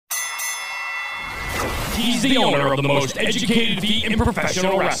He's the owner of the most educated feet in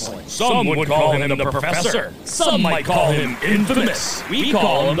professional wrestling. Some would call him the Professor. Some might call him infamous. We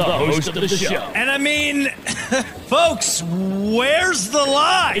call him the host of the show. And I mean, folks, where's the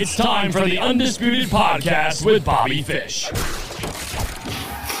lie? It's time for the Undisputed Podcast with Bobby Fish.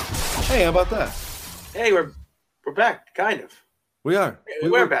 Hey, how about that? Hey, we're back, kind of. We are.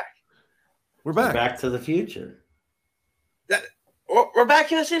 We're back. We're back. Back to the future. We're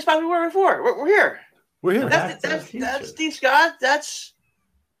back in the same spot we were before. We're here. We're here. That's Steve Scott. That's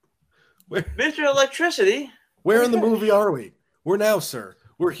Mr. Electricity. Where in the movie are we? We're now, sir.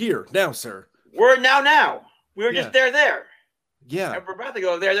 We're here now, sir. We're now. We were just there. Yeah. And we're about to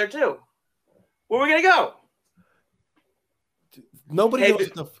go there too. Where are we gonna go? Nobody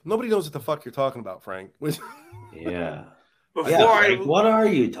knows what the fuck you're talking about, Frank. Yeah. What are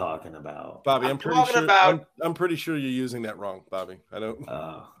you talking about, Bobby? I'm pretty sure you're using that wrong, Bobby. I don't.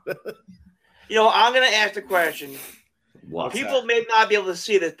 I'm gonna ask the question. People may not be able to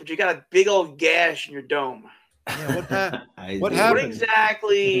see this, but you got a big old gash in your dome. Yeah, what happened? What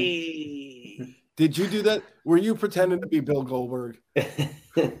exactly? Did you do that? Were you pretending to be Bill Goldberg?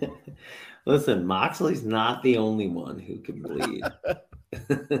 Listen, Moxley's not the only one who can bleed.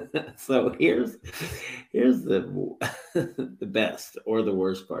 So here's the best or the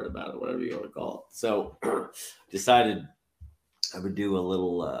worst part about it, whatever you want to call it. So decided I would do a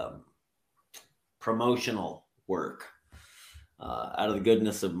little promotional work out of the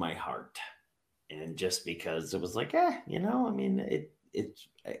goodness of my heart, and just because it was like,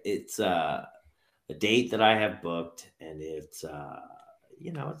 it's a date that I have booked, and it's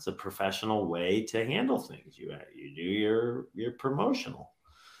it's a professional way to handle things. You do your promotional.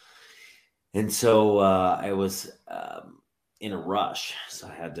 And so I was in a rush, so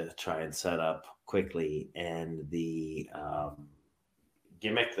I had to try and set up quickly. And the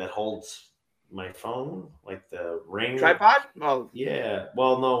gimmick that holds my phone, like the ring tripod. Oh yeah.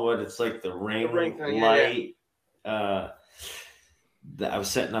 Well, no, but it's like the ring thing, light. I was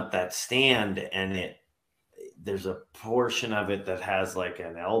setting up that stand, and there's a portion of it that has like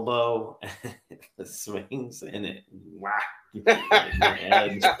an elbow that swings, and it whack my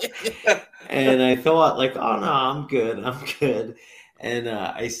head. And I thought like, oh no, I'm good. And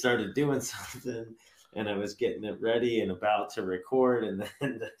I started doing something, and I was getting it ready and about to record, and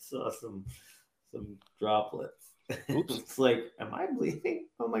then I saw some droplets. Oops. It's like, am I bleeding?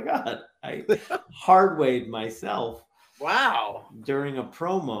 Oh my God. I hard-weighed myself. Wow. During a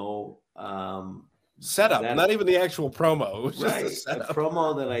promo. Setup, not even the actual promo. It was just a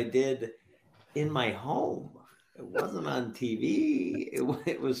promo that I did in my home. It wasn't on TV.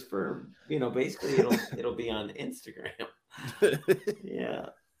 It was for, basically it'll be on Instagram. Yeah.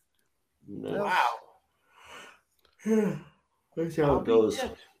 No. Wow. That's how it goes.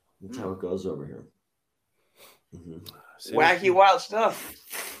 That's how it goes over here. Mm-hmm. Wacky wild stuff.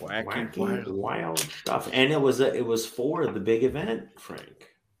 Wacky wild stuff. And it was for the big event, Frank.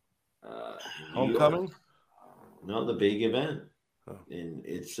 Homecoming? No, the big event. Oh. And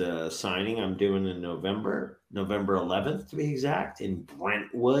it's a signing I'm doing in November 11th to be exact, in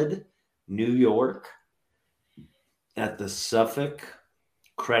Brentwood, New York, at the Suffolk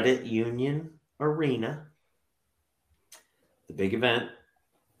Credit Union Arena. The big event.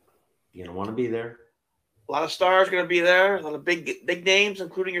 You're going to want to be there. A lot of stars going to be there. A lot of big names,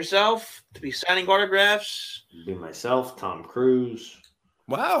 including yourself, to be signing autographs. It'll be myself, Tom Cruise.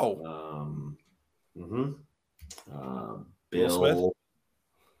 Wow. Bill Smith.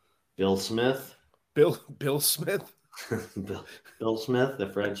 Bill Smith. Bill Smith, the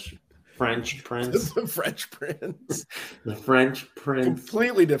French Prince. The French Prince. The French Prince.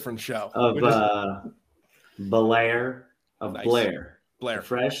 Completely different show. Of Blair. Nice. Blair. Blair.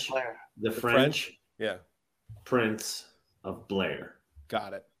 The French. Yeah. Prince of Blair.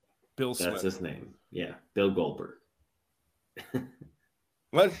 Got it. Bill Smith. That's his name. Yeah. Bill Goldberg.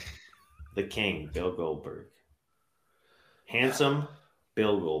 What? The King, Bill Goldberg. Handsome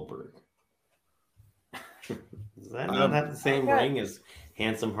Bill Goldberg. Does that not have the same ring as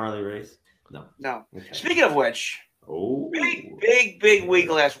handsome Harley Race? No. Okay. Speaking of which, big week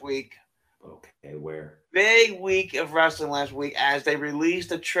last week. Okay, where? Big week of wrestling last week as they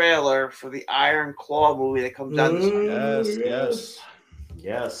released a trailer for the Iron Claw movie that comes out this year.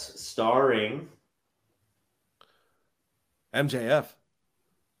 Yes, starring MJF.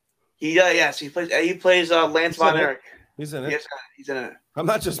 He plays Lance Von Erich. He's in it. He's in it. I'm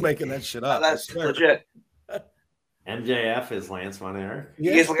not just making that shit up. That's legit. MJF is Lance Von Erich. He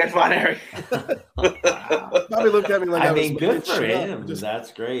is Lance Von Erich. Wow. Probably looked at me like I I was mean, good for shut up. him.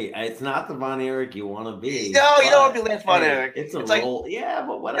 That's great. It's not the Von Erich you want to be. No, you don't want to be Lance Von Erich. It's a It's role. Yeah,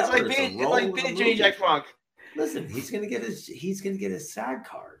 but whatever. It's like being Jimmy Jack Funk. Listen, he's gonna get his SAG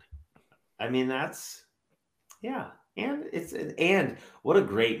card. I mean, that's and what a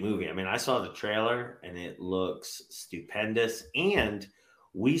great movie. I mean, I saw the trailer and it looks stupendous. And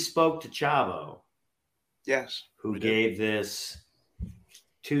we spoke to Chavo. Yes. Who gave this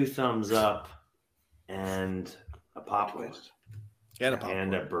 2 thumbs up and a popcorn. And a popcorn.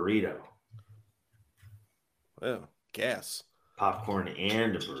 And a burrito. Oh, gas. Popcorn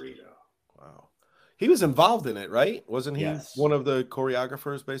and a burrito. Wow. He was involved in it, right? Wasn't he Yes. one of the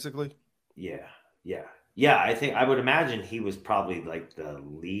choreographers, basically? Yeah, I would imagine he was probably like the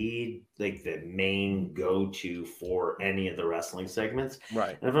lead, like the main go-to for any of the wrestling segments.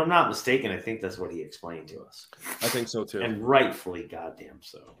 Right. And if I'm not mistaken, I think that's what he explained to us. I think so, too. And rightfully goddamn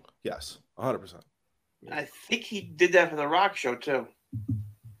so. Yes, 100%. I think he did that for the Rock show, too.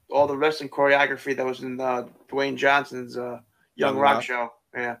 All the wrestling choreography that was in Dwayne Johnson's Young Rock show.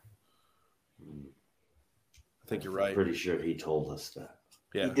 Yeah. I think you're right. Pretty sure he told us that.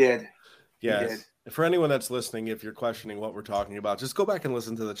 Yeah. He did. Yes. For anyone that's listening, if you're questioning what we're talking about, just go back and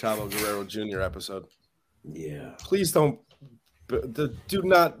listen to the Chavo Guerrero Jr. episode. Yeah. Please do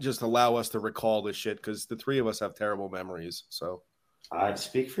not just allow us to recall this shit because the 3 of us have terrible memories. So I'd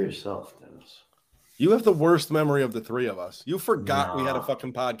speak for yourself, Dennis. You have the worst memory of the 3 of us. You forgot we had a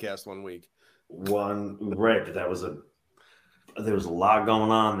fucking podcast one week. Right, but there was a lot going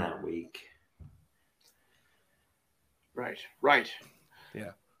on that week. Right.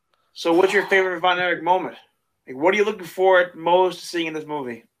 Yeah. So what's your favorite Von Erich moment? Like, what are you looking forward most to seeing in this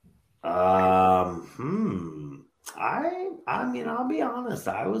movie? I mean, I'll be honest.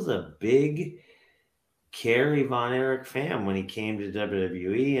 I was a big Kerry Von Erich fan when he came to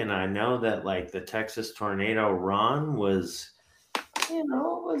WWE, and I know that like the Texas Tornado run was,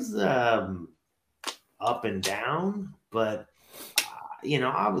 up and down, but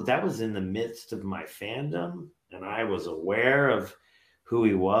that was in the midst of my fandom, and I was aware of who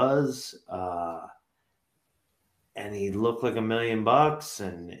he was, and he looked like $1 million,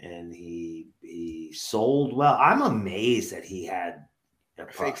 and he sold well. I'm amazed that he had a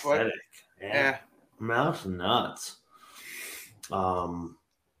fake prosthetic. foot. Yeah. That's nuts.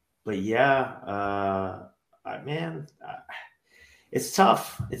 But yeah, it's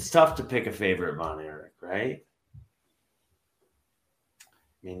tough. It's tough to pick a favorite Von Erich, right?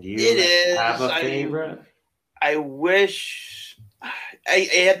 I mean, do you have a favorite? I wish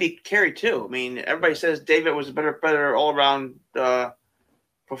it had to be Kerry too. I mean, everybody says David was a better all around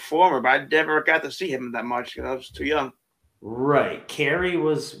performer, but I never got to see him that much because I was too young. Right, Kerry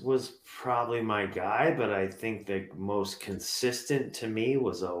was probably my guy, but I think the most consistent to me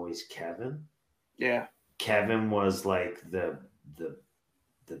was always Kevin. Yeah, Kevin was like the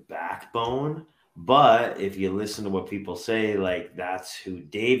backbone. But if you listen to what people say, like that's who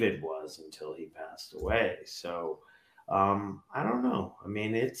David was until he passed away. So I don't know. I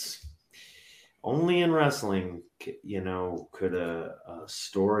mean, it's only in wrestling, could a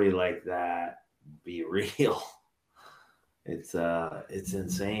story like that be real. It's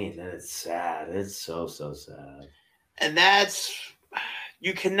insane and it's sad. It's so sad. And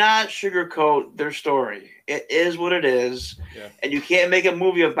you cannot sugarcoat their story. It is what it is. Yeah. And you can't make a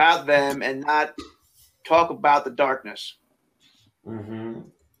movie about them and not talk about the darkness. Mm-hmm.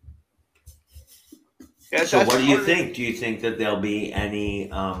 Yeah, so what do you think? Do you think that there'll be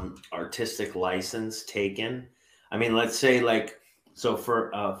any artistic license taken? I mean, let's say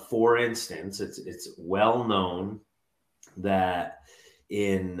for instance, it's well known that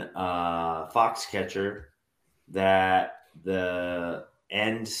in Foxcatcher that the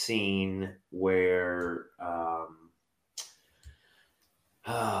end scene where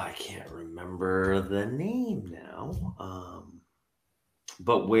I can't remember the name now,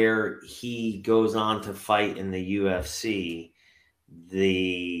 but where he goes on to fight in the UFC,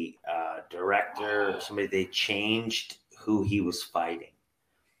 the director, they changed who he was fighting.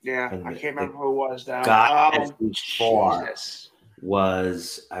 Yeah, I can't remember who it was now. Jesus.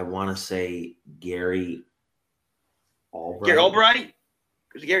 Was, I want to say, Gary Albright. Gary Albright?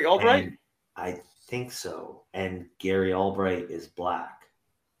 Is it Gary Albright? And I think so. And Gary Albright is black.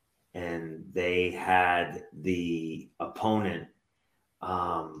 And they had the opponent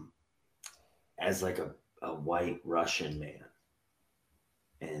as like a white Russian man.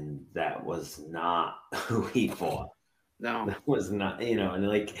 And that was not who he fought. No, that was not, and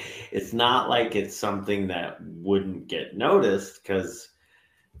like, it's not like it's something that wouldn't get noticed because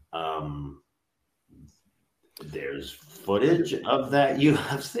There's footage of that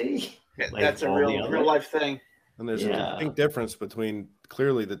UFC. Like That's a all the real other- life thing. And there's a Yeah. distinct difference between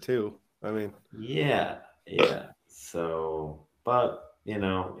clearly the two. I mean, Yeah. So, but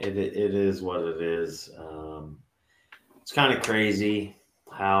it is what it is. It's kind of crazy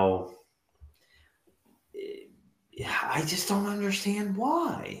how I just don't understand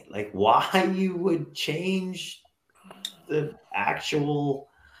why. Like, why you would change the actual.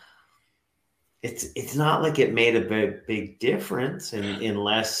 It's not like it made a big difference,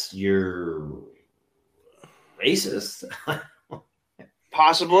 unless you're racist.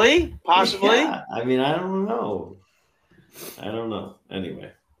 Possibly. Yeah, I mean, I don't know.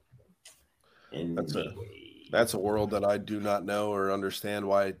 Anyway, that's a world that I do not know or understand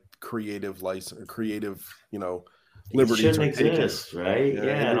why creative, liberties shouldn't are taken. exist, right?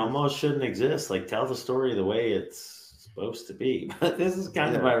 Yeah, It almost shouldn't exist. Like, tell the story the way it's supposed to be. But this is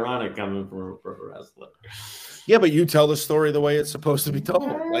kind of ironic coming from a pro wrestler. Yeah, but you tell the story the way it's supposed to be told.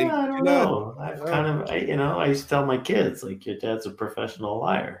 I don't know. I used to tell my kids, like, your dad's a professional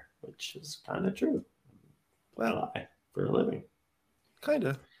liar, which is kind of true. Well, I lie for a living. Kind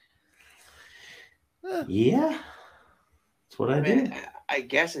of. Yeah. That's what I do. I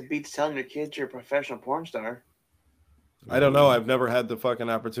guess it beats telling your kids you're a professional porn star. I don't know. I've never had the fucking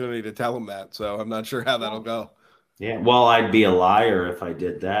opportunity to tell them that, so I'm not sure how that'll go. Yeah. Well, I'd be a liar if I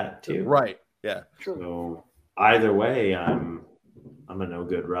did that too. Right. Yeah. So either way, I'm a no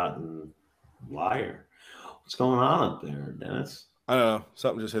good, rotten liar. What's going on up there, Dennis? I don't know.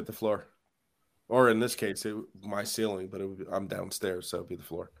 Something just hit the floor, or in this case, my ceiling. But I'm downstairs, so it'd be the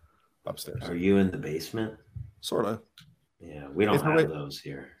floor upstairs. Are you in the basement? Sort of. Yeah, we don't have those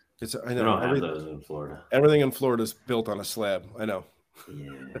here. I know. We don't have those in Florida. Everything in Florida is built on a slab. I know.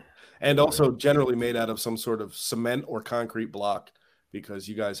 Yeah. And also generally made out of some sort of cement or concrete block, because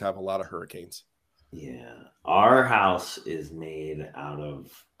you guys have a lot of hurricanes. Yeah. Our house is made out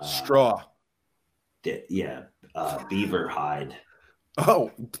of straw. Beaver hide.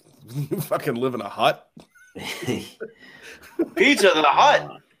 Oh, you fucking live in a hut? Pizza the Hut.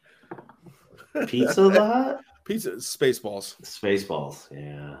 Pizza the Hut? Pizza, Spaceballs. Spaceballs,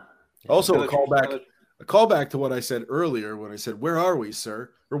 yeah. Also a callback to what I said earlier when I said, "Where are we,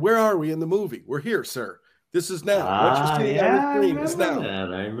 sir?" Or "Where are we in the movie?" We're here, sir. This is now. What you're seeing on the screen is now.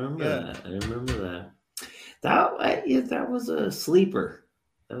 I remember that. That was a sleeper.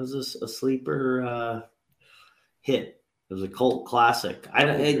 That was a sleeper hit. It was a cult classic.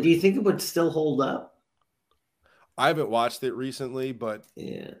 Do you think it would still hold up? I haven't watched it recently, but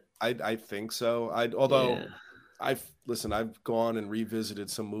yeah, I think so. I've gone and revisited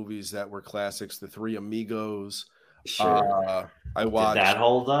some movies that were classics. The Three Amigos. Sure. I watched. Did that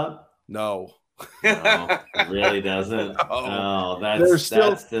hold up? No. No, it really doesn't. No. Oh,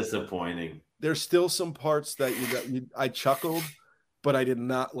 that's disappointing. There's still some parts that I chuckled, but I did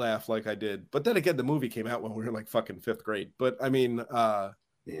not laugh like I did. But then again, the movie came out when we were like fucking fifth grade. But I mean, yeah,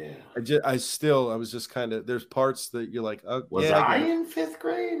 I was just kind of, there's parts that you're like, oh, was I in fifth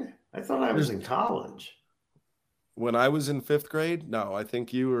grade? I thought I was in college. When I was in fifth grade? No, I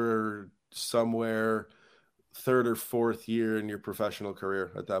think you were somewhere third or fourth year in your professional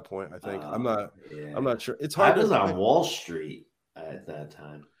career at that point. I think I'm not sure. It's hard. I was on Wall Street at that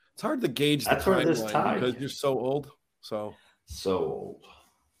time. It's hard to gauge the timeline because you're so old. So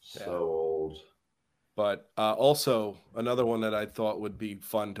old. But also another one that I thought would be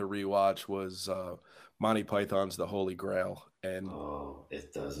fun to rewatch was Monty Python's The Holy Grail, and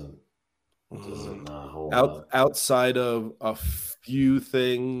it doesn't hold up. Outside of a few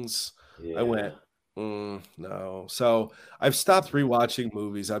things, I went no. So I've stopped rewatching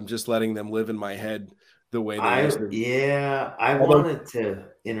movies. I'm just letting them live in my head the way they used to. I wanted to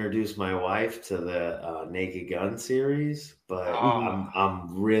introduce my wife to the Naked Gun series, but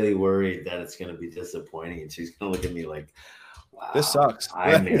I'm really worried that it's going to be disappointing, and she's going to look at me like, "Wow, this sucks."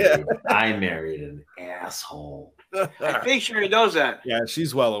 I married an asshole. I think she knows that. Yeah,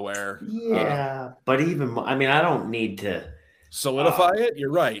 she's well aware. Yeah, but I don't need to solidify it.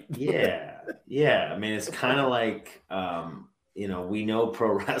 You're right. Yeah. I mean, it's kind of like, we know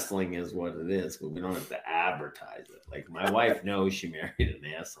pro wrestling is what it is, but we don't have to advertise it. Like, my wife knows she married an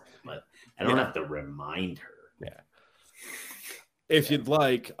asshole, but I don't have to remind her. Yeah. If you'd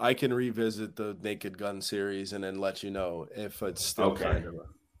like, I can revisit the Naked Gun series and then let you know if it's still kind of.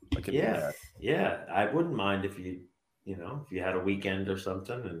 Yeah. I wouldn't mind if you had a weekend or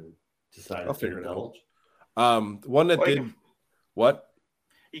something and decided to indulge. One that what?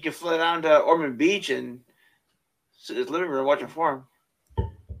 You can fly down to Ormond Beach and sit in his living room watching porn.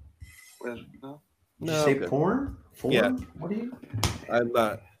 Did you say porn? Yeah. What are you? I'm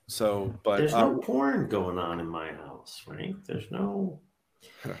not So, but there's no porn going on in my house, Frank. There's no.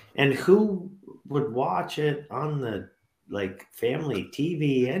 And who would watch it on the like family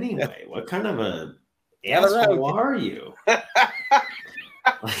TV anyway? What kind of a asshole are you?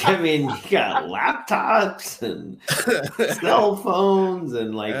 Like, I mean, you got laptops and cell phones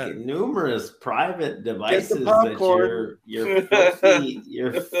and like numerous private devices that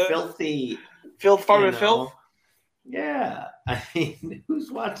you're filthy. Filth farming filth. Yeah. I mean,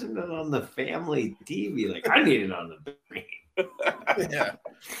 who's watching it on the family TV? Like, I need it on the screen. Yeah.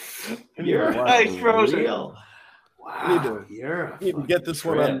 You're real. Wow. You need to get this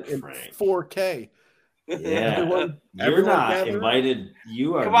one on in 4K. Yeah, you're not invited.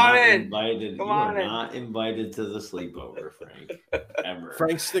 You are not invited. You are not invited to the sleepover, Frank. Ever.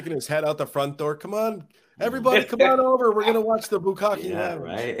 Frank's sticking his head out the front door. Come on, everybody, come on over. We're gonna watch the Bukkake. Yeah,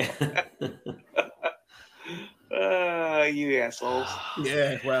 right. You assholes.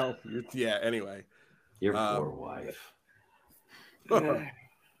 Yeah. Well. Yeah. Anyway, your poor wife.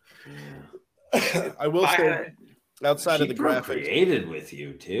 I will say, outside of the graphics, created with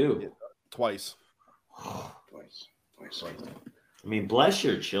you too. Twice. Twice. I mean, bless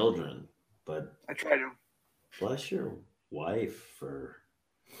your children, but I try to. Bless your wife for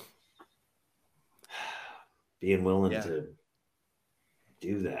being willing to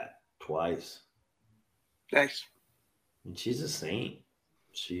do that twice. Thanks. And she's a saint.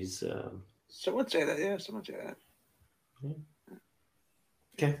 She's someone say that. Yeah, someone say that.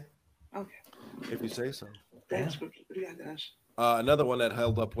 Okay. If you say so. Thanks. What do you got, Dennis? Another one that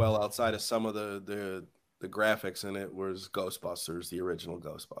held up well outside of some of the graphics in it was Ghostbusters, the original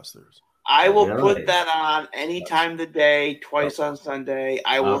Ghostbusters. I will put that on any time of the day, twice on Sunday.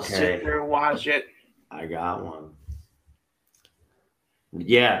 I will sit there and watch it. I got one.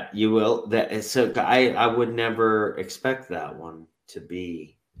 Yeah, you will. That so I would never expect that one to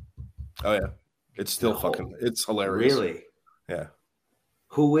be. Oh yeah, it's still it's hilarious. Really? Yeah.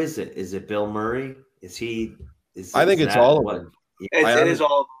 Who is it? Is it Bill Murray? I think it's all of them. It is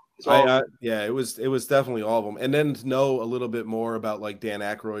all. Yeah, it was definitely all of them. And then to know a little bit more about like Dan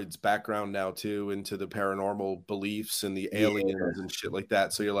Aykroyd's background now too, into the paranormal beliefs and the aliens and shit like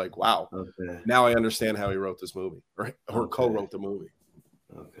that. So you're like, wow, now I understand how he wrote this movie, right? Or co-wrote the movie.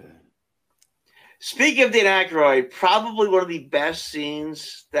 Okay. Speaking of Dan Aykroyd, probably one of the best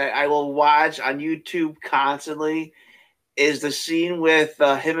scenes that I will watch on YouTube constantly is the scene with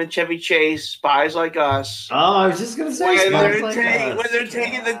him and Chevy Chase, Spies Like Us. Oh, I was just gonna say when they're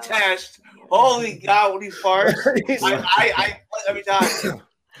taking the test. Holy God, when he farts, I every time.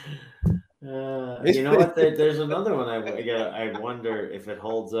 You know what? There's another one. I wonder if it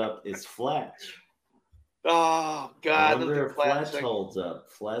holds up. Is Fletch? Oh God, I wonder if Fletch holds up.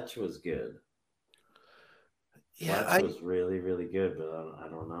 Fletch was good. Yeah, Fletch was really, really good, but I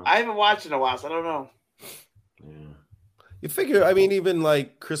don't know. I haven't watched it in a while, so I don't know. Yeah. You figure, I mean, even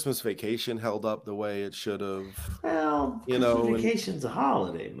like Christmas Vacation held up the way it should have. Well, Christmas Vacation's a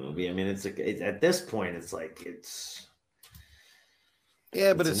holiday movie. I mean, it's at this point, it's like it's.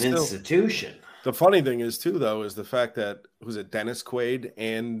 Yeah, but it's an still, institution. The funny thing is too, though, is the fact that Dennis Quaid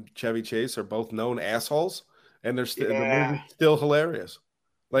and Chevy Chase are both known assholes, and they're the movie's still hilarious.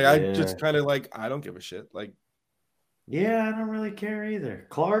 Like I just kind of like I don't give a shit. Like, yeah, I don't really care either.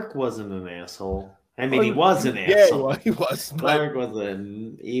 Clark wasn't an asshole. I mean, he was an asshole. Yeah, he was. Clark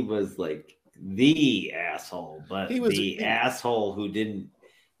he was like the asshole, but he was the asshole who didn't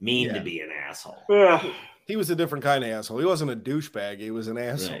mean to be an asshole. He was a different kind of asshole. He wasn't a douchebag. He was an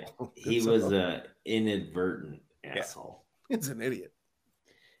asshole. Right. He was an inadvertent asshole. He's an idiot.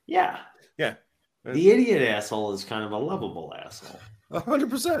 Yeah. Yeah. The idiot asshole is kind of a lovable asshole.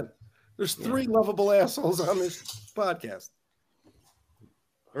 100%. There's 3 lovable assholes on this podcast.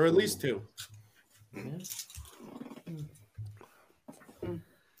 Or at least 2.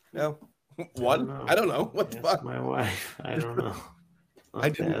 No. 1? I don't know. What the fuck? My wife. I don't know. I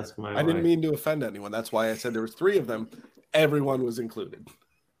didn't mean to offend anyone. That's why I said there was 3 of them. Everyone was included.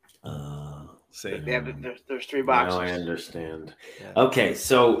 See, there's 3 boxes. Now I understand. Yeah. Okay,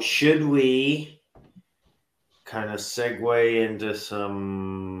 so should we kind of segue into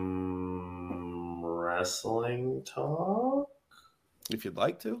some wrestling talk? If you'd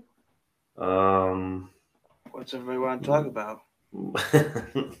like to. What's everybody want to talk about? Well,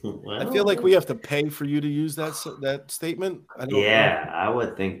 I feel like we have to pay for you to use that statement. I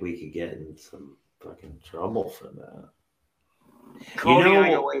would think we could get in some fucking trouble for that. Cody and I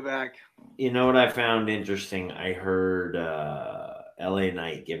go way back. You know what I found interesting? I heard LA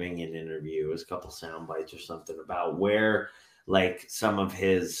Knight giving an interview. It was a couple sound bites or something about where like some of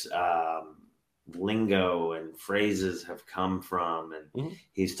his lingo and phrases have come from, and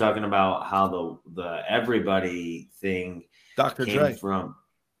he's talking about how the everybody thing Dr. came Dre from.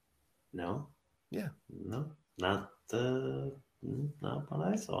 No, not what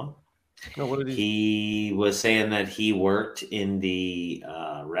I saw. No, what did he was saying that he worked in the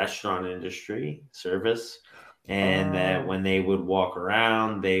restaurant industry, service, and that when they would walk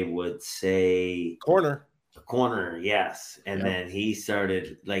around, they would say corner. Yes. And then he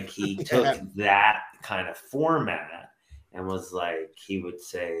started, like, he took that kind of format and was like, he would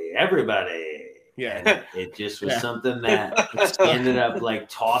say, everybody. Yeah. And it just was something that he ended up like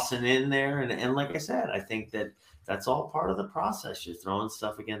tossing in there. And like I said, I think that's all part of the process. You're throwing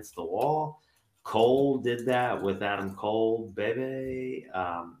stuff against the wall. Cole did that with Adam Cole, baby.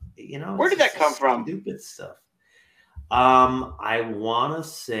 Where did that come from? Stupid stuff. I want to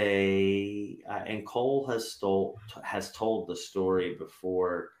say, and Cole has told the story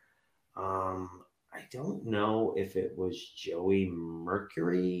before. I don't know if it was Joey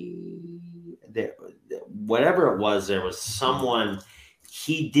Mercury. Whatever it was, there was someone.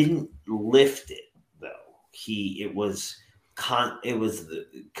 He didn't lift it though. It was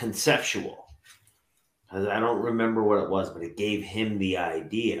conceptual. I don't remember what it was, but it gave him the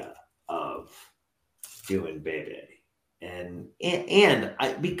idea of doing Bebe. And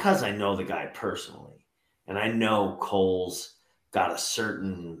because I know the guy personally, and I know Cole's got a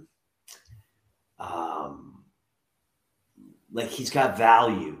certain, like he's got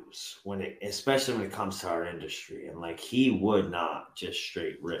values especially when it comes to our industry, and like he would not just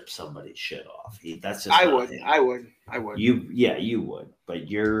straight rip somebody's shit off. That's just I would. You would, but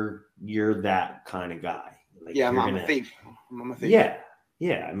you're that kind of guy. Like, I'm a thief. Yeah.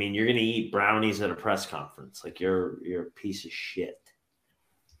 I mean, you're gonna eat brownies at a press conference. Like you're a piece of shit.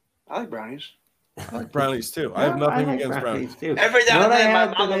 I like brownies. I like brownies too. I have nothing against brownies too. Every now and then, my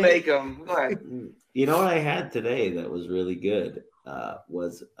mama make them. Go ahead. You know what I had today that was really good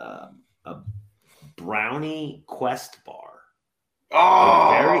was a brownie Quest bar.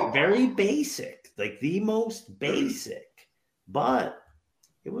 Oh, Like very basic, like the most basic, but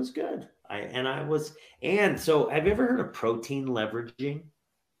it was good. So have you ever heard of protein leveraging?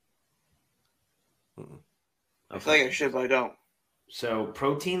 Okay. I feel like I should, but I don't. So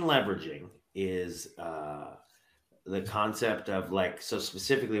protein leveraging is the concept of so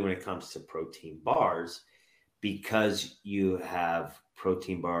specifically when it comes to protein bars, because you have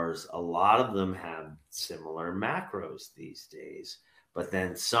protein bars, a lot of them have similar macros these days, but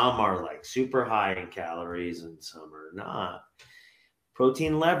then some are like super high in calories and some are not.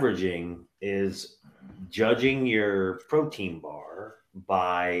 Protein leveraging is judging your protein bar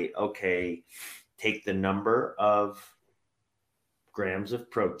by, take the number of grams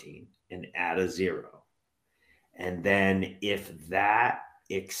of protein and add a 0. And then if that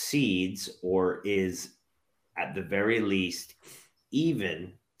exceeds or is at the very least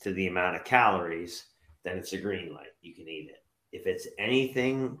even to the amount of calories, then it's a green light. You can eat it. If it's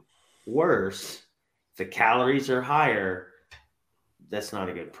anything worse, if the calories are higher, that's not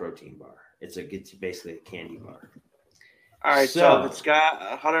a good protein bar. It's basically a candy bar. All right, so it's got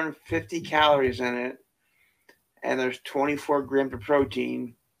 150 calories in it, and there's 24 grams of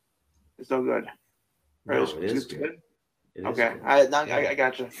protein. It's no good. No, it is good. Okay, I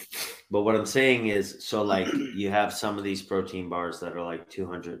gotcha. But what I'm saying is, you have some of these protein bars that are like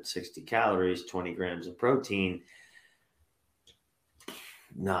 260 calories, 20 grams of protein,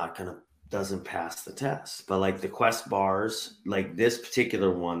 doesn't pass the test. But like the Quest bars, like this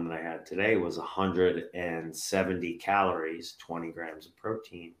particular one that I had today was 170 calories, 20 grams of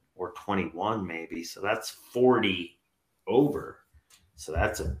protein, or 21 maybe. So that's 40 over. So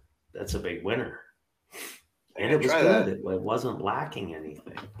that's a big winner. And it was good. It wasn't lacking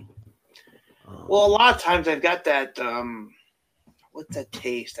anything. Well, a lot of times I've got that, what's that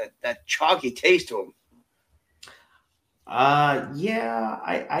taste? That chalky taste to them.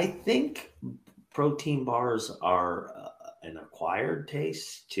 I think protein bars are an acquired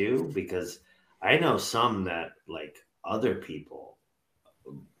taste too, because I know some that like other people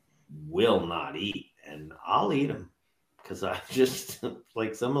will not eat, and I'll eat them because I just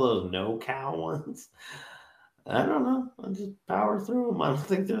like some of those no cow ones. I don't know. I just power through them. I don't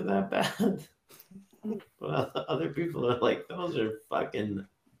think they're that bad. But other people are like, those are fucking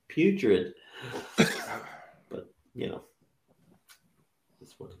putrid. But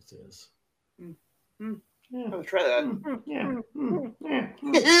that's what it is. Yeah. I'll try that.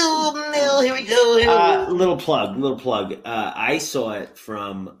 Here we go. Little plug. I saw it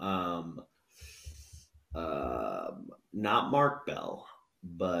from not Mark Bell,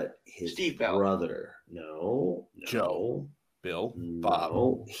 but his Steve Bell. brother. No, Joe. Bill? Bob?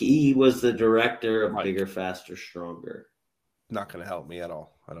 No, he was the director of Bigger, Faster, Stronger. Not going to help me at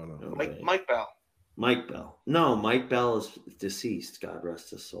all. I don't know. Mike Bell. Mike Bell. No, Mike Bell is deceased. God rest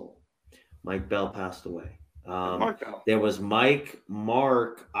his soul. Mike Bell passed away. Mark Bell. There was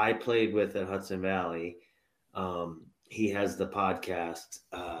Mark I played with at Hudson Valley. He has the podcast.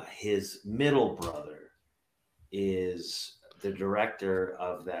 His middle brother is the director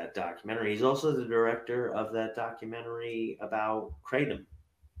of that documentary. He's also the director of that documentary about Kratom.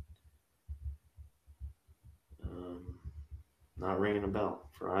 Not ringing a bell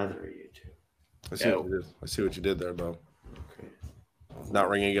for either of you two. I see what you did there, Bo. Okay. Not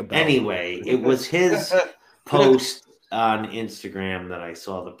ringing a bell. Anyway, it was his post on Instagram that I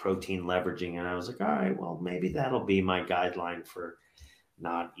saw the protein leveraging, and I was like, all right, well, maybe that'll be my guideline for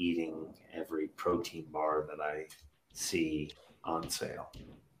not eating every protein bar that I see on sale.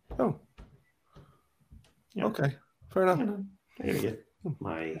 Oh. Yeah. Okay. Fair enough. I gotta get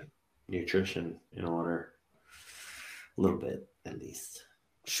my nutrition in order a little bit, at least.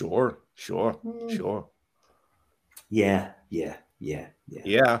 Sure. Yeah.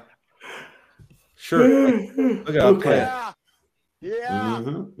 Sure. Okay.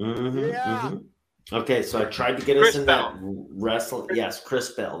 Okay, so I tried to get us in that wrestling. Yes,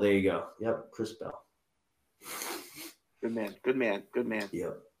 Chris Bell. There you go. Yep, Chris Bell. Good man.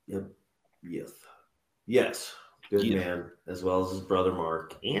 Yes. Good man, as well as his brother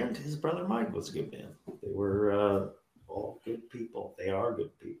Mark. And his brother Mike was a good man. They were all good people. They are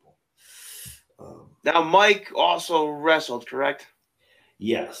good people. Now, Mike also wrestled, correct?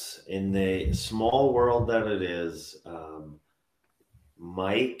 Yes. In the small world that it is,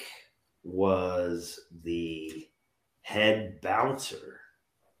 Mike was the head bouncer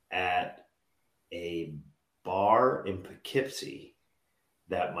at a bar in Poughkeepsie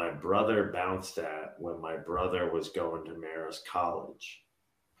that my brother bounced at when my brother was going to Marist College.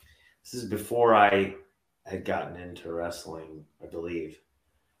 This is before I had gotten into wrestling, I believe.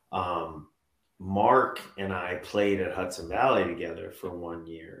 Mark and I played at Hudson Valley together for 1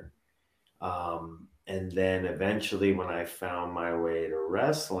 year. And then eventually when I found my way to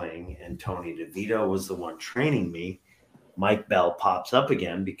wrestling and Tony DeVito was the one training me, Mike Bell pops up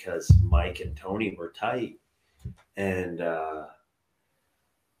again because Mike and Tony were tight. And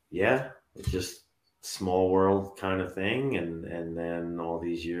it's just small world kind of thing. And then all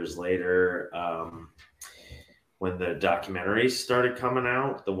these years later, when the documentaries started coming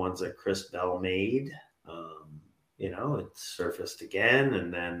out, the ones that Chris Bell made, it surfaced again.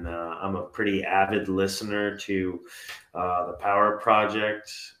 And then I'm a pretty avid listener to the Power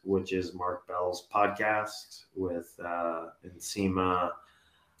Project, which is Mark Bell's podcast with Nsima.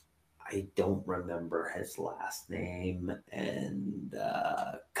 I don't remember his last name. And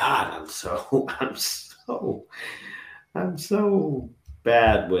God, I'm so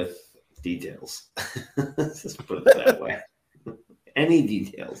bad with details. Let's just put it that way. Any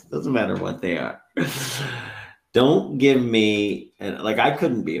details, doesn't matter what they are. Don't give me, and like I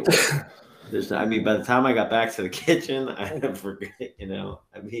couldn't be aware. By the time I got back to the kitchen, I forget. I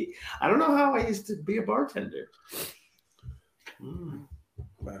don't know how I used to be a bartender.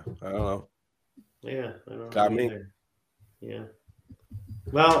 I don't know. Yeah, I don't got know me. either. Yeah.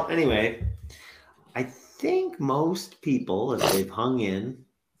 Well, anyway, I think most people, if they've hung in,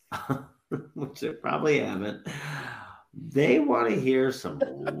 which they probably haven't, they want to hear some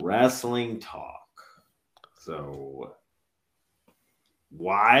wrestling talk. So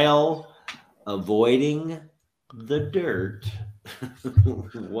while avoiding the dirt,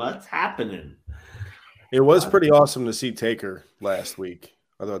 what's happening? It was pretty awesome to see Taker last week.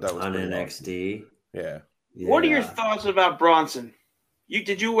 I thought that was on Awesome. NXT. Yeah. What are your thoughts about Bronson?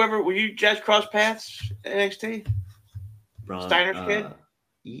 Were you Judge cross paths at NXT? Steiner's kid?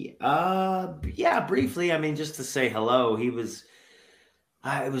 Yeah, briefly. Just to say hello. He was.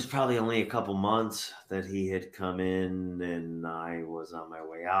 It was probably only a couple months that he had come in, and I was on my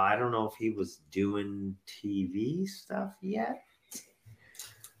way out. I don't know if he was doing TV stuff yet,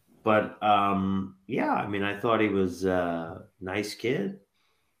 but I thought he was a nice kid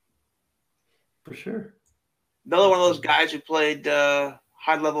for sure. Another one of those guys who played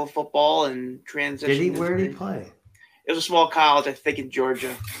high-level football and transitioned. Where did he play? It was a small college, I think, in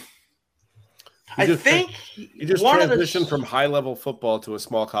Georgia. He just transitioned from high-level football to a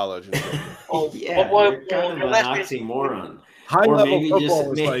small college. Yeah, you're kind of an oxymoron. High-level football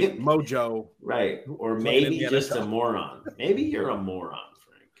was like mojo. Right, or maybe just a moron. Maybe you're a moron,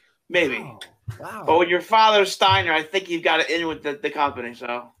 Frank. Maybe. Oh, wow. But when your father's Steiner, I think you've got it in with the company,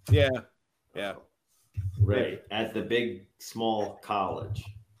 so. Yeah. Right, at the big, small college.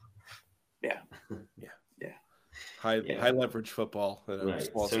 Yeah. high leverage football. Right.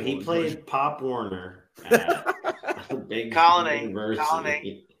 So he played Pop Warner at a big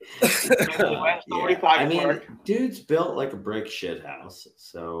university. Yeah. I mean, dude's built like a brick shit house.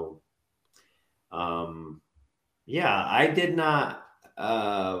 So, yeah, I did not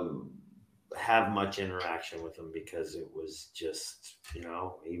have much interaction with him because it was just, you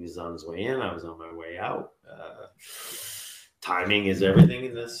know, he was on his way in, I was on my way out. Timing is everything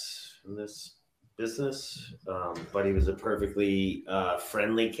in this business, but he was a perfectly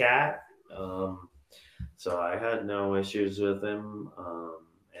friendly cat. So I had no issues with him,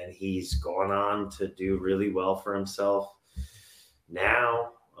 and he's gone on to do really well for himself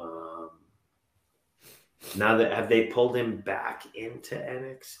now. Now that have they pulled him back into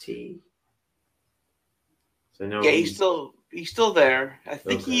NXT? So no, yeah, he's still there. I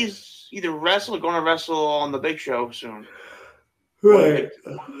think he's either wrestled or going to wrestle on the Big Show soon. Right.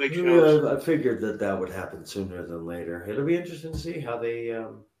 I figured that would happen sooner than later. It'll be interesting to see how they,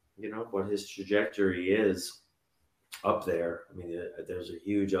 you know, what his trajectory is up there. I mean, there's a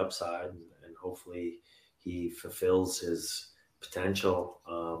huge upside, and hopefully he fulfills his potential.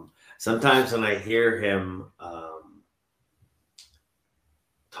 Sometimes when I hear him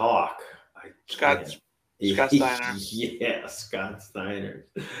talk, Scott Steiner. Yeah, Scott Steiner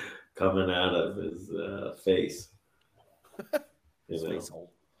coming out of his face. Space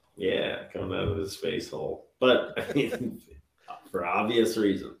hole. Yeah, coming out of his space hole. But I mean, for obvious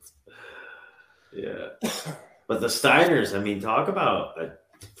reasons. Yeah. But the Steiners, I mean, talk about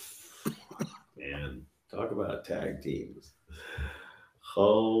tag teams.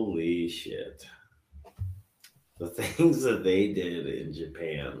 Holy shit. The things that they did in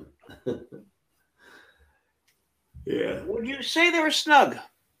Japan. Yeah. Would you say they were snug?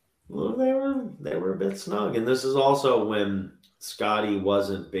 Well, they were a bit snug. And this is also when Scotty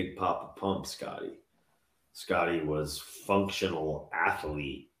wasn't Big Papa Pump Scotty. Scotty was functional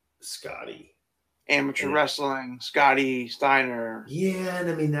athlete Scotty. Amateur wrestling, Scotty Steiner. Yeah, and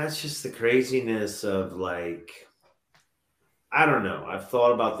I mean, that's just the craziness of, like, I don't know. I've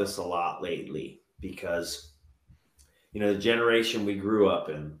thought about this a lot lately because, you know, the generation we grew up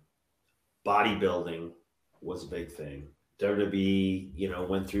in, bodybuilding was a big thing. WWE, you know,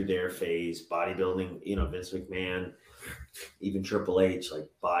 went through their phase. Bodybuilding, you know, Vince McMahon, even Triple H, like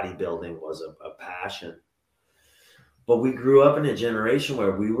bodybuilding was a passion. But we grew up in a generation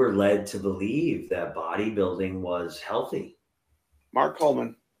where we were led to believe that bodybuilding was healthy. Mark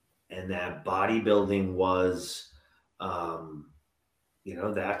Coleman. And that bodybuilding was, you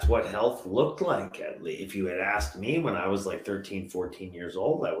know, that's what health looked like. If you had asked me when I was like 13, 14 years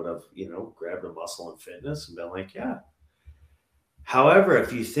old, I would have, you know, grabbed a Muscle and Fitness and been like, yeah. However,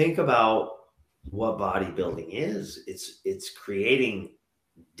 if you think about what bodybuilding is, it's creating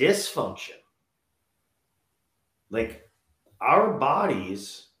dysfunction. Like, our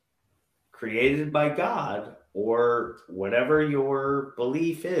bodies created by God, or whatever your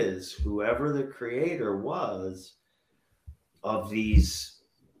belief is, whoever the creator was of these,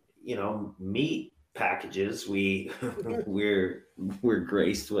 you know, meat packages we're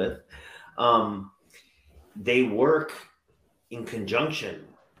graced with, they work in conjunction.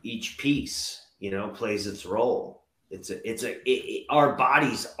 Each piece, you know, plays its role. Our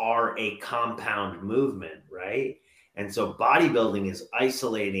bodies are a compound movement, right? And so bodybuilding is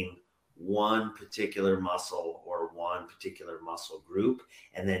isolating one particular muscle or one particular muscle group,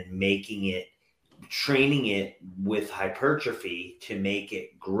 and then training it with hypertrophy to make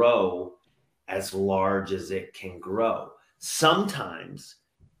it grow as large as it can grow. Sometimes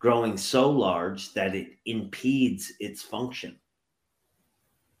growing so large that it impedes its function.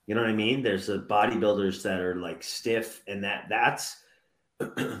 You know what I mean? There's bodybuilders that are like stiff, and that's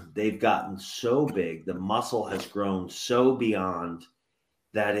they've gotten so big, the muscle has grown so beyond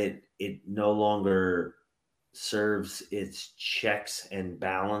that it no longer serves its checks and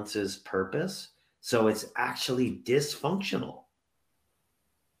balances purpose. So it's actually dysfunctional.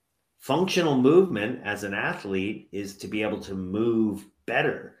 Functional movement as an athlete is to be able to move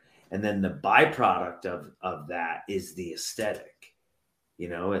better. And then the byproduct of that is the aesthetic. You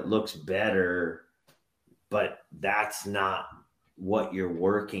know, it looks better, but that's not what you're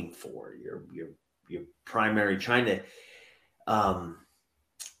working for. You're primary trying to,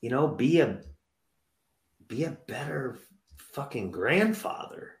 you know, be a better fucking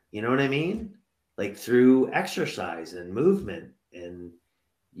grandfather. You know what I mean? Like through exercise and movement, and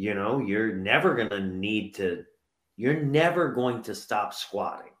you know, you're never going to stop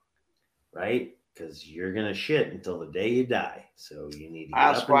squatting, right? Because you're going to shit until the day you die. So you need to get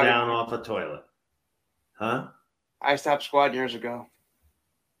up and down off a toilet. Huh? I stopped squatting years ago.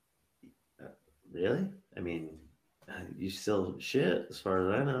 Really? I mean, You still shit, as far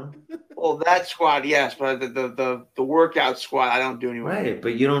as I know. Well, that squat, yes, but the workout squat, I don't do anymore. Right,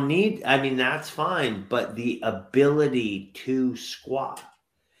 but you don't need. I mean, that's fine, but the ability to squat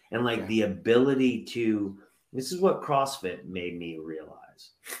and like the ability to. This is what CrossFit made me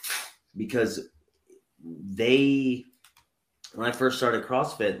realize, because when I first started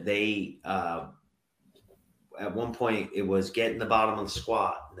CrossFit, they at one point it was get in the bottom of the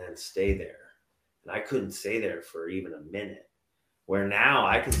squat and then stay there. And I couldn't stay there for even a minute. Where now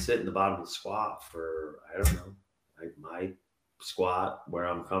I can sit in the bottom of the squat for, I don't know, like my squat where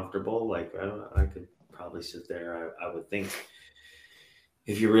I'm comfortable. Like I could probably sit there. I would think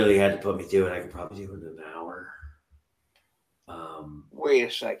if you really had to put me through it, I could probably do it in an hour. Wait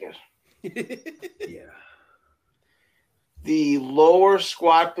a second. Yeah. The lower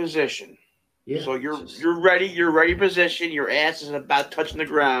squat position. Yeah. So you're ready position. Your ass is about touching the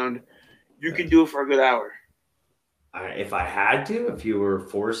ground. You can do it for a good hour. If I had to, if you were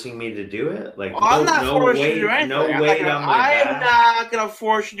forcing me to do it, like I'm not forcing you to do anything. No weight on my back. I'm not gonna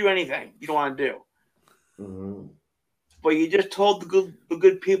force you to do anything you don't want to do. Mm-hmm. But you just told the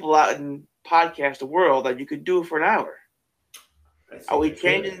good people out in podcast world that you could do it for an hour. Are we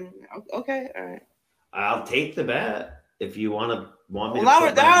changing? Okay, all right. I'll take the bet if you want me to put my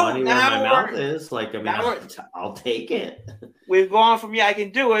money where my mouth is. Like, I mean, I'll take it. We've gone from I can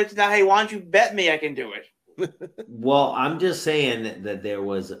do it to now, hey, why don't you bet me I can do it? Well, I'm just saying that there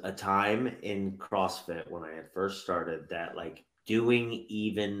was a time in CrossFit when I had first started that like doing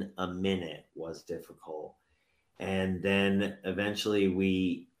even a minute was difficult. And then eventually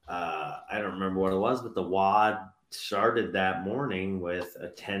we, I don't remember what it was, but the WOD started that morning with a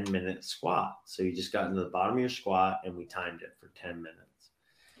 10-minute squat. So you just got into the bottom of your squat and we timed it for 10 minutes.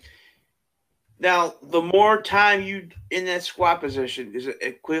 Now, the more time you in that squat position, is it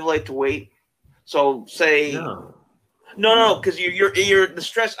equivalent to weight? So say no, because you're the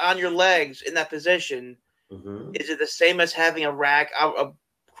stress on your legs in that position. Mm-hmm. Is it the same as having a rack out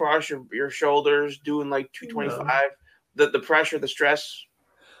across your shoulders doing like 225? No. The pressure, the stress.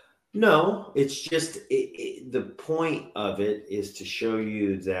 No, it's just the point of it is to show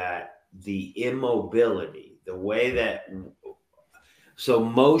you that the immobility, the way that so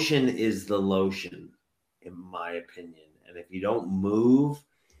motion is the lotion, in my opinion, and if you don't move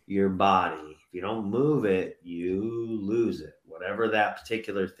your body, if you don't move it, you lose it, whatever that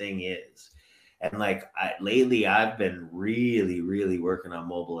particular thing is. And like lately, I've been really, really working on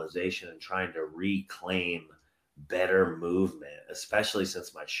mobilization and trying to reclaim better movement, especially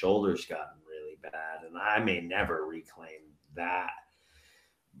since my shoulder's gotten really bad. And I may never reclaim that.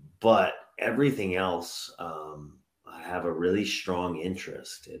 But everything else, I have a really strong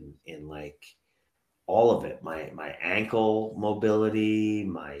interest in like all of it, my ankle mobility,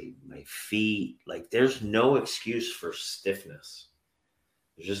 my feet. Like there's no excuse for stiffness.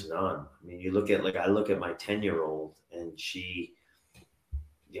 There's just none. I mean, I look at my 10-year-old and she,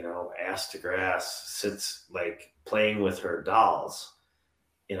 ass to grass, sits like playing with her dolls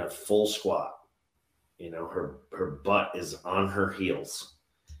in a full squat. Her butt is on her heels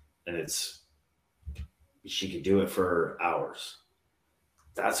and she could do it for hours.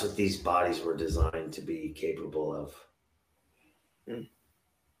 That's what these bodies were designed to be capable of. Mm.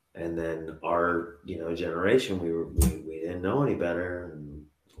 And then our, generation, we didn't know any better. And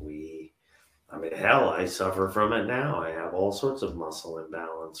I suffer from it now. I have all sorts of muscle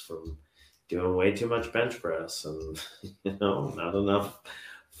imbalance from doing way too much bench press and, not enough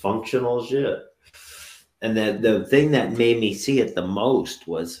functional shit. And the thing that made me see it the most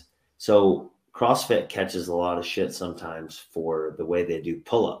was, so CrossFit catches a lot of shit sometimes for the way they do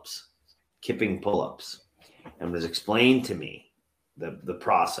pull-ups, kipping pull-ups. And it was explained to me the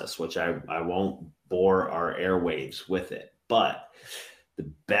process, which I won't bore our airwaves with it, but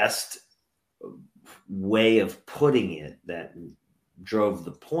the best way of putting it that drove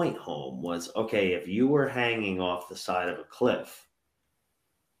the point home was, okay, if you were hanging off the side of a cliff,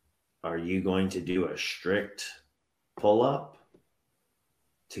 are you going to do a strict pull-up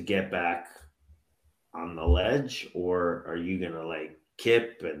to get back on the ledge, or are you going to like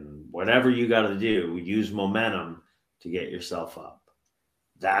kip and whatever you got to do, use momentum to get yourself up?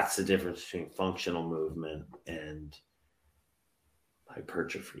 That's the difference between functional movement and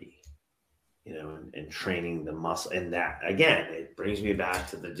hypertrophy, and training the muscle. And that, again, it brings me back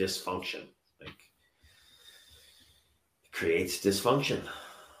to the dysfunction. Like, it creates dysfunction.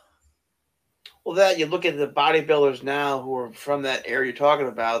 Well, that you look at the bodybuilders now who are from that area you're talking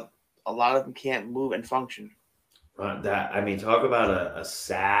about, a lot of them can't move and function. Talk about a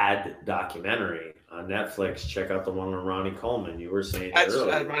sad documentary on Netflix. Check out the one on Ronnie Coleman. You were saying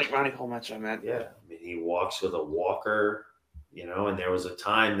earlier. Ronnie Coleman, that's what I meant. Yeah, he walks with a walker, you know, and there was a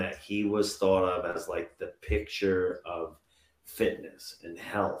time that he was thought of as like the picture of fitness and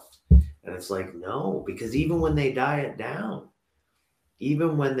health. And it's like, no, because even when they diet down,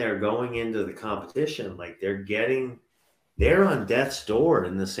 even when they're going into the competition, like they're on death's door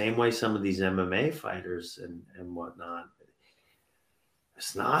in the same way some of these MMA fighters and whatnot.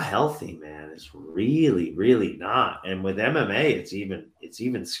 It's not healthy, man. It's really, really not. And with MMA, it's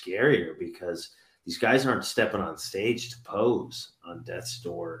even scarier because these guys aren't stepping on stage to pose on death's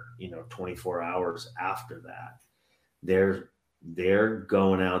door, 24 hours after that. They're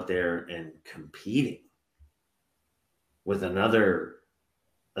going out there and competing with another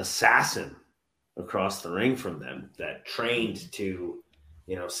assassin across the ring from them that trained to,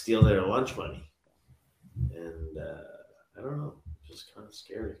 steal their lunch money. And I don't know. Just kind of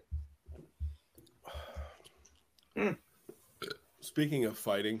scary. Speaking of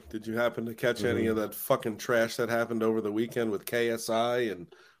fighting, did you happen to catch any of that fucking trash that happened over the weekend with KSI and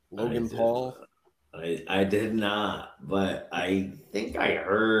Logan Paul? I did not, but I think I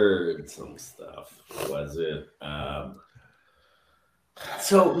heard some stuff. Was it?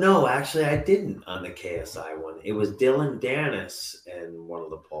 So no, actually, I didn't on the KSI one. It was Dylan Dennis and one of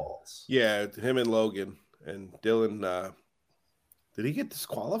the Pauls. Yeah, him and Logan and Dylan. Did he get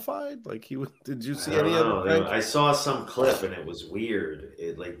disqualified? Like did you see any of it? I saw some clip and it was weird.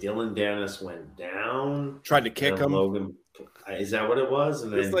 Like Dylan Dennis went down, tried to kick him. Logan, is that what it was?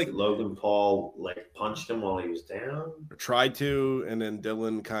 And then Logan Paul punched him while he was down. Or tried to, and then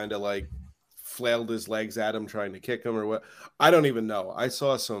Dylan kind of flailed his legs at him, trying to kick him or what? I don't even know. I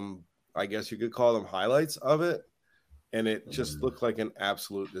saw some, I guess you could call them highlights of it, and it just looked like an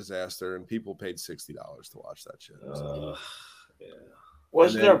absolute disaster. And people paid $60 to watch that shit. Yeah.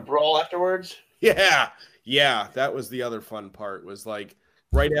 Wasn't there a brawl afterwards? Yeah. That was the other fun part. Was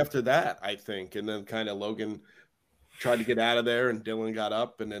right after that, I think, and then kind of Logan tried to get out of there, and Dylan got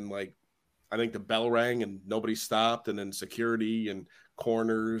up, and then I think the bell rang and nobody stopped, and then security and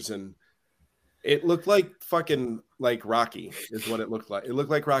corners, and it looked like fucking Rocky is what it looked like. It looked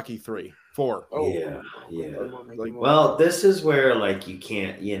like Rocky 3, 4. Oh yeah. Well, this is where you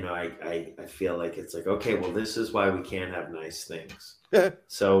can't, I feel like it's okay, well, this is why we can't have nice things.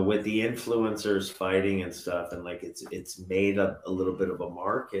 So with the influencers fighting and stuff, and it's made up a little bit of a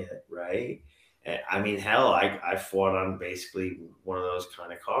market, right? I mean, hell, I fought on basically one of those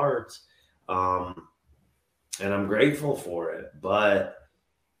kind of cards, and I'm grateful for it, but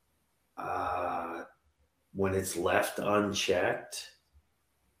when it's left unchecked,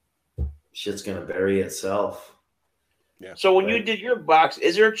 shit's gonna bury itself. Yeah. So when you did your box,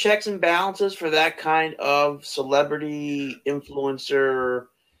 is there checks and balances for that kind of celebrity influencer?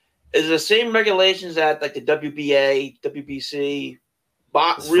 Is it the same regulations that the WBA, WBC,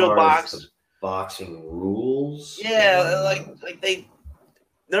 real box? Boxing rules? Yeah, they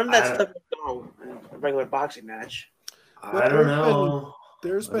none of that stuff would go in a regular boxing match. I don't know.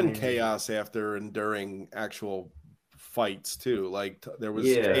 There's been chaos after and during actual fights too. There was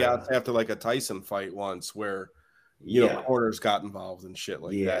chaos after a Tyson fight once where corners got involved and shit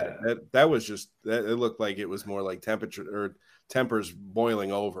that. That was just that. It looked like it was more like tempers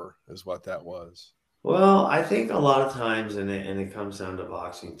boiling over is what that was. Well, I think a lot of times, and it comes down to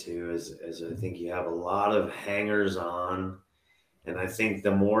boxing too, is I think you have a lot of hangers on, and I think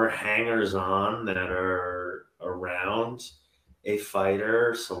the more hangers on that are around a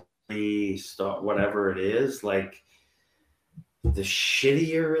fighter, celebrity, star, whatever it is, the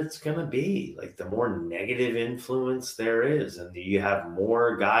shittier it's gonna be. The more negative influence there is, and you have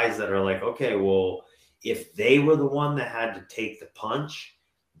more guys that are okay, well, if they were the one that had to take the punch,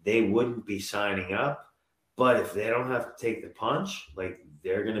 they wouldn't be signing up. But if they don't have to take the punch,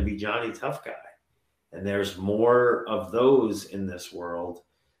 they're gonna be Johnny Tough Guy, and there's more of those in this world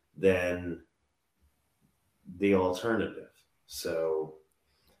than the alternative. So,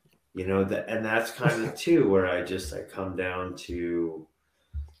 and that's kind of too where I come down to,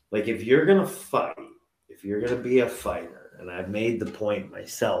 if you're going to fight, if you're going to be a fighter, and I've made the point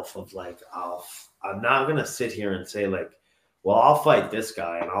myself of I'm not going to sit here and say well, I'll fight this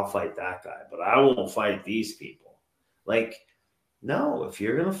guy and I'll fight that guy, but I won't fight these people. No, if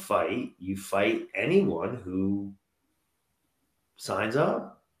you're going to fight, you fight anyone who signs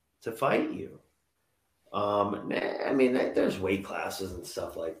up to fight you. I mean, there's weight classes and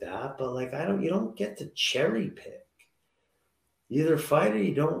stuff like that, but you don't get to cherry pick. You either fight or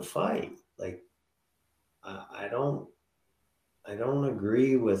you don't fight. I don't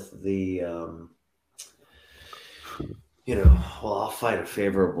agree with the, well, I'll fight a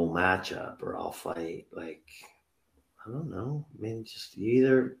favorable matchup, or I'll fight I don't know. I mean, just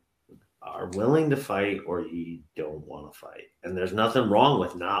either are willing to fight or you don't want to fight. And there's nothing wrong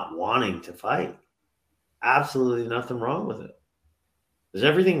with not wanting to fight. Absolutely nothing wrong with it. There's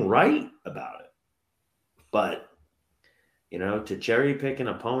everything right about it. But, to cherry pick an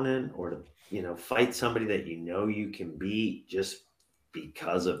opponent or to, fight somebody that you can beat just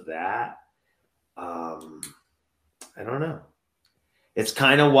because of that, I don't know. It's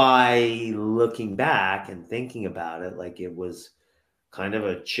kind of why, looking back and thinking about it, like it was kind of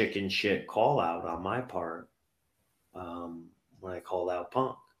a chicken shit call out on my part when I called out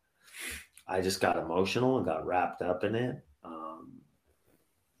Punk. I just got emotional and got wrapped up in it.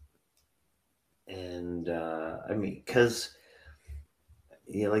 Because,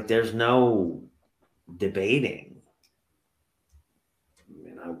 there's no debating.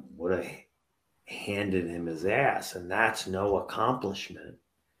 I would have handed him his ass, and that's no accomplishment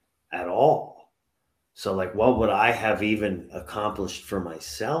at all. So, what would I have even accomplished for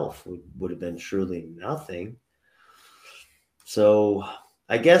myself would have been truly nothing. So,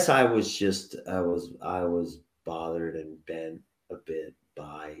 I guess I was bothered and bent a bit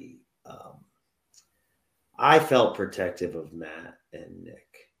by. I felt protective of Matt and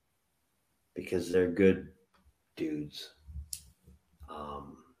Nick because they're good dudes,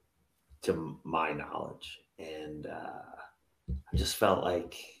 to my knowledge. And I just felt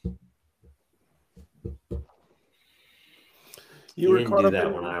like you didn't do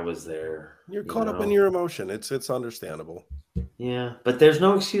that when I was there. You're caught up in your emotion. It's understandable. Yeah, but there's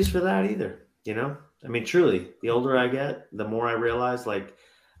no excuse for that either. Truly, the older I get, the more I realize,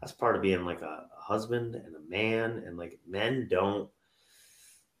 that's part of being like a husband and a man. And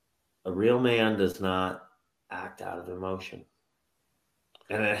a real man does not act out of emotion.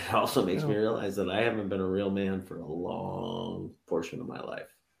 And it also makes me realize that I haven't been a real man for a long portion of my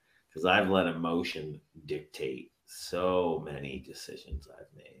life because I've let emotion dictate so many decisions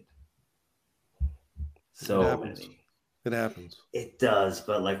I've made. So many. It happens. It does,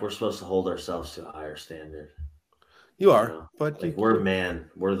 but we're supposed to hold ourselves to a higher standard. You are, but we're men.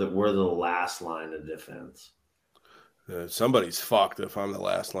 We're the last line of defense. Somebody's fucked if I'm the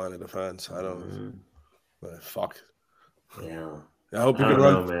last line of defense. I don't. Fuck. Yeah. I hope you can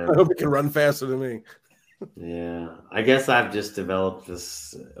run. Man. I hope you can run faster than me. Yeah, I guess I've just developed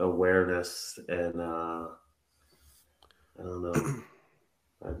this awareness, and I don't know.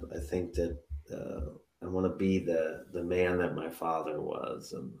 I think that I want to be the man that my father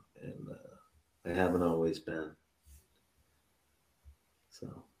was, and I haven't always been. So,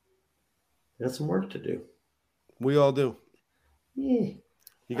 got some work to do. We all do. Yeah.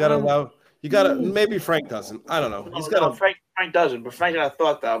 You gotta allow. You gotta. Maybe Frank doesn't. I don't know. He's got. Frank doesn't. But Frank got a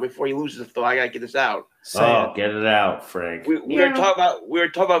thought though. Before he loses the thought, I gotta get this out. Get it out, Frank. We were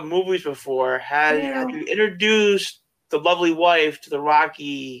talking about movies before. Have you introduced the lovely wife to the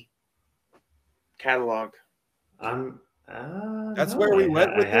Rocky catalog? That's where we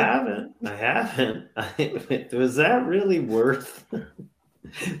went with it. I haven't. Was that really worth?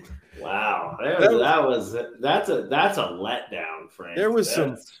 Wow, that's a letdown, Frank. There was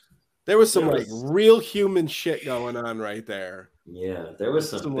some real human shit going on right there. Yeah, there was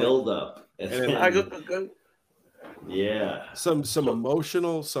some build up. Yeah, some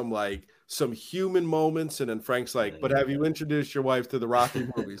emotional, some human moments, and then Frank's like, "But have you introduced your wife to the Rocky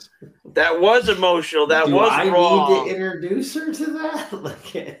movies?" That was emotional. That was wrong. I need to introduce her to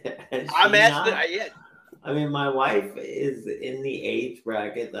that. I'm asking. Yeah. My wife is in the age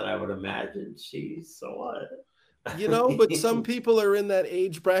bracket that I would imagine she's what. But some people are in that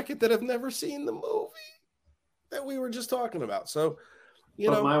age bracket that have never seen the movie that we were just talking about. So,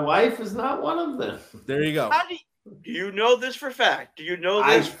 but my wife is not one of them. There you go. Do you know this for a fact? Do you know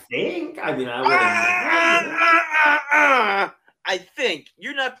this? I think. I would. I think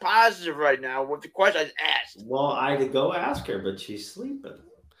you're not positive right now with the question I just asked. Well, I'd go ask her, but she's sleeping.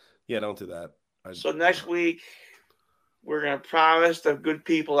 Yeah, don't do that. So next week, we're going to promise the good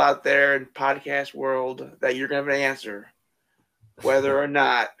people out there in podcast world that you're going to have an answer whether or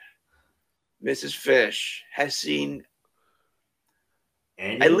not Mrs. Fish has seen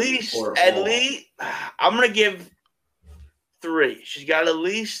at least I'm going to give 3. She's got at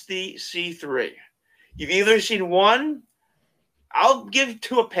least see 3. You've either seen 1, I'll give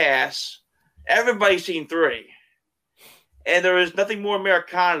 2 a pass. Everybody's seen 3. And there is nothing more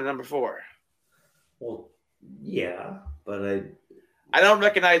Americana than number 4. Well, yeah, but I don't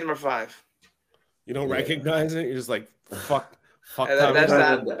recognize number 5. You don't recognize it? You're just like, fuck.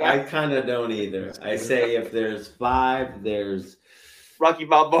 I kind of don't either. I say if there's 5, there's Rocky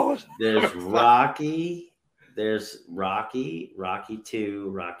Balboa. There's Rocky. There's Rocky 2,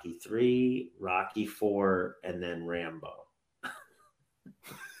 Rocky 3, Rocky 4, and then Rambo.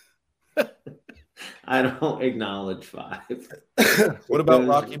 I don't acknowledge 5. What about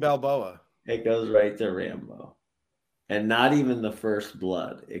Rocky Balboa? It goes right to Rambo. And not even the First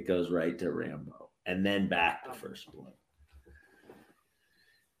Blood. It goes right to Rambo. And then back to First Blood.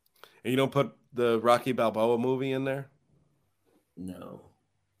 And you don't put the Rocky Balboa movie in there? No.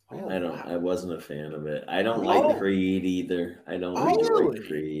 Oh, I don't. wow. I wasn't a fan of it. I don't like Creed either. I don't really like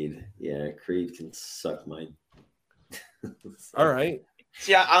Creed. Yeah, Creed can suck my. All right.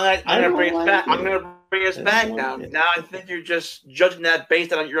 See, I'm gonna bring us back. I'm gonna bring us back now. Now I think you're just judging that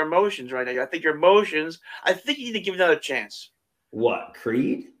based on your emotions right now. I think your emotions. I think you need to give it another chance. What,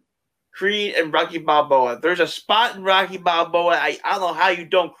 Creed? Creed and Rocky Balboa. There's a spot in Rocky Balboa. I don't know how you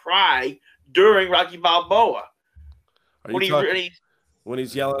don't cry during Rocky Balboa. When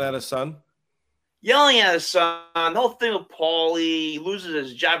he's yelling at his son? Yelling at his son. The whole thing with Paulie. He loses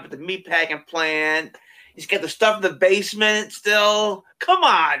his job at the meatpacking plant. He's got the stuff in the basement still. Come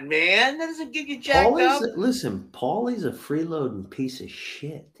on, man. That doesn't get you jacked up. Listen, Paulie's a freeloading piece of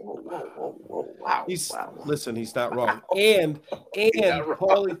shit. Whoa. Wow. Listen, he's not wrong. And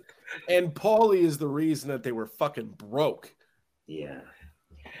Paulie is the reason that they were fucking broke. Yeah.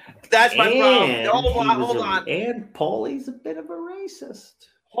 That's my problem. Hold on. And Paulie's a bit of a racist.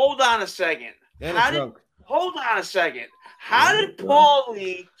 Hold on a second. Hold on a second. How did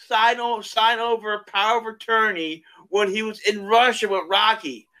Paulie sign over a power of attorney when he was in Russia with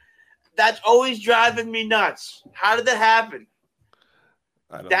Rocky? That's always driving me nuts. How did that happen?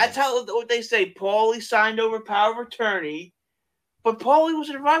 That's how what they say. Paulie signed over power of attorney, but Paulie was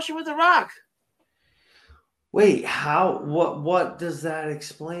in Russia with The Rock. Wait, how? What does that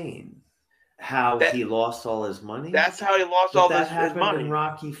explain? How he lost all his money? That's how he lost all his money. In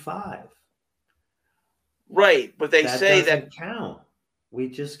Rocky 5. Right, but they say that count. We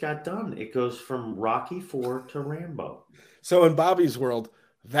just got done. It goes from Rocky 4 to Rambo. So in Bobby's world,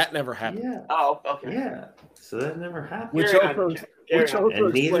 that never happened. Yeah. Oh, okay. Yeah. So that never happened. Which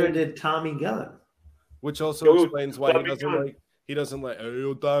and neither did Tommy Gunn. Which also explains why he doesn't like.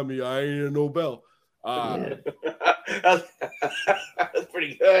 Hey, Tommy, I ain't a Nobel. That's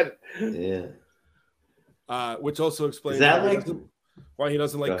pretty good. Yeah. Which also explains why he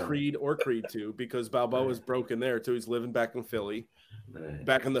doesn't like Creed or Creed 2, because Balboa's broken there too. He's living back in Philly,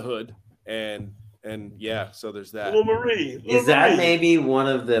 back in the hood, and yeah, so there's that. Is that maybe one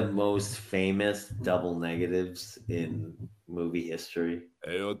of the most famous double negatives in movie history?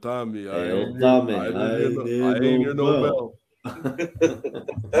 Hey, Tommy, I ain't your Nobel.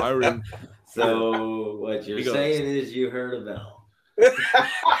 Byron. So what you're saying is you heard a bell.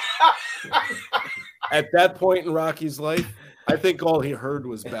 At that point in Rocky's life, I think all he heard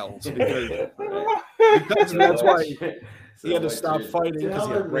was bells because that's why he had to stop fighting because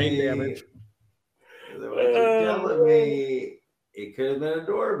he had brain damage. So what you're telling me, it could have been a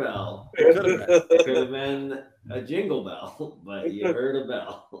doorbell. It could have been a jingle bell, but you heard a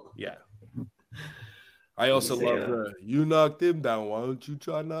bell. Yeah. I also love you knocked him down. Why don't you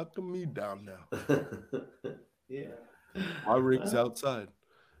try knocking me down now? Yeah. My ring's outside.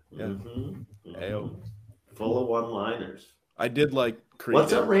 Yeah. Mm-hmm. Ayo. Full of one-liners. I did like Creed.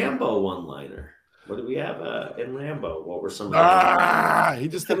 What's a Rambo one-liner? What do we have in Rambo? What were some? He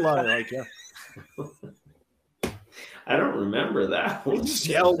just did a lot of I don't remember that one. He just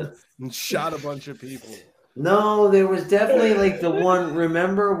yelled and shot a bunch of people. No, there was definitely like the one.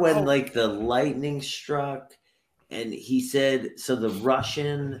 Remember when like the lightning struck, and he said, so the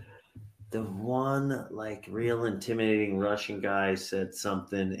one like real intimidating Russian guy said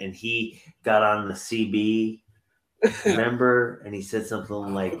something, and he got on the CB. Remember, and he said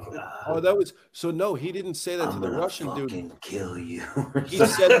something like, that was so. No, he didn't say that to the Russian dude. Kill you. He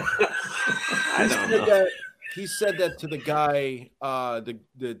said, he said that to the guy,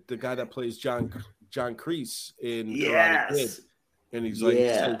 the guy that plays John Kreese in Karate Kid, and he's like,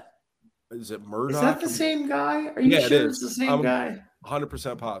 is it Murdoch? Is that the same guy? Are you sure it's the same guy?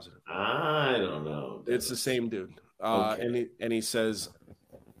 100% positive. I don't know. It's the same dude. And he says,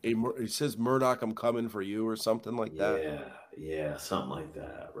 Murdoch, I'm coming for you, or something like that. Yeah, something like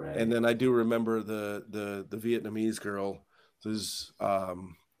that, right? And then I do remember the Vietnamese girl says,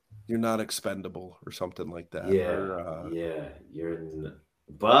 you're not expendable, or something like that.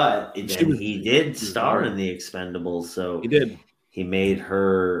 But then he did star in The Expendables, so he did. He made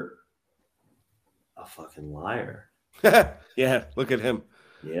her a fucking liar. Yeah, look at him.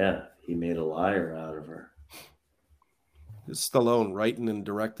 Yeah, he made a liar out of her. It's Stallone writing and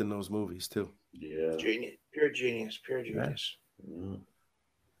directing those movies too. Yeah, genius, pure genius. Yeah.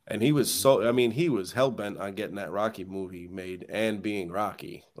 And he was he was hell bent on getting that Rocky movie made and being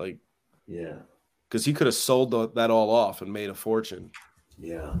Rocky, like, yeah, because he could have sold that all off and made a fortune.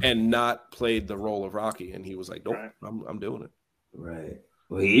 Yeah. And not played the role of Rocky. And he was like, nope, right. I'm doing it. Right.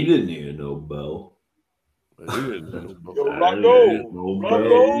 Well, he didn't need no bell. Yo, Rocco!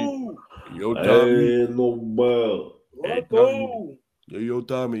 Yo, Tommy. No bell. Rocco! Yo,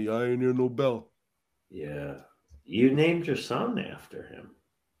 Tommy, I ain't hear no bell. Yeah. You named your son after him.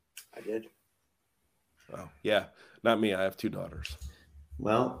 I did. Oh, yeah. Not me. I have 2 daughters.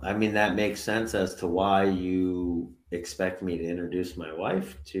 Well, I mean, that makes sense as to why you expect me to introduce my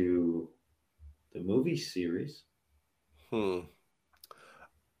wife to the movie series. I'm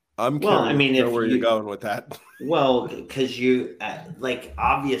curious. I mean, where you're going with that. Well, because you like,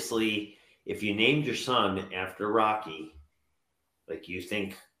 obviously, if you named your son after Rocky, like, you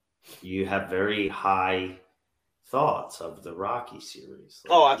think you have very high thoughts of the Rocky series.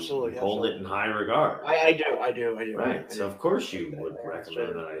 Like, absolutely. Hold it in high regard. I do. Right. So of course you would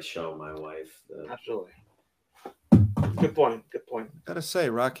recommend that I show my wife. Absolutely. Good point. Gotta say,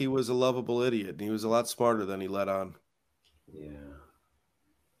 Rocky was a lovable idiot, and he was a lot smarter than he let on. Yeah.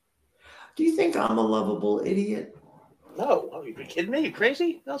 Do you think I'm a lovable idiot? No. Are you kidding me? You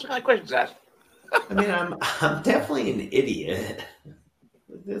crazy? Those kind of questions asked. I mean, I'm definitely an idiot.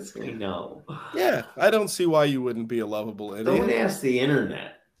 This we know. Yeah, I don't see why you wouldn't be a lovable idiot. Don't ask the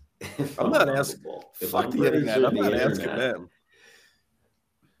internet. I'm not asking. Fuck the internet. I'm not asking them.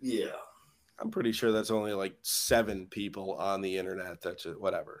 Yeah. I'm pretty sure that's only like 7 people on the internet. That's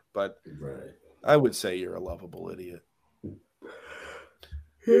whatever. But right. I would say you're a lovable idiot.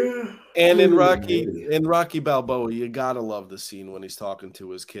 Yeah. And in Rocky Balboa, you gotta love the scene when he's talking to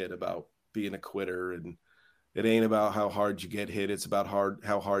his kid about being a quitter, and it ain't about how hard you get hit. It's about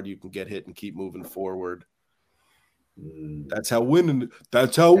how hard you can get hit and keep moving forward. That's how winning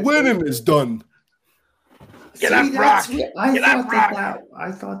is done. Get up, Rock.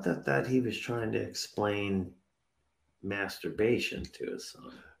 I thought that he was trying to explain masturbation to his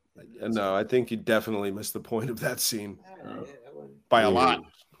son. No, I think you definitely missed the point of that scene by a lot.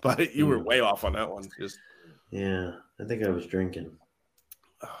 But you were way off on that one. Yeah, I think I was drinking.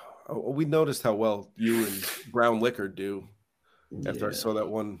 We noticed how well you and Brown Liquor do after I saw that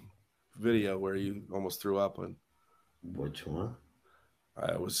one video where you almost threw up. Which one?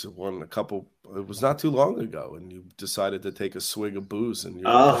 It was it was not too long ago, and you decided to take a swig of booze. And yeah.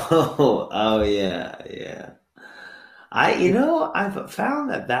 I've found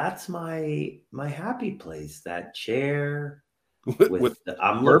that's my happy place. That chair with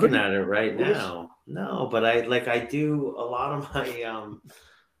I'm looking at it right now. No, but I do a lot of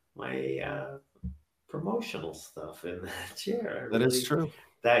my promotional stuff in that chair. That is true.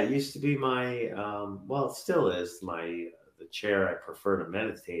 That used to be my it still is the chair I prefer to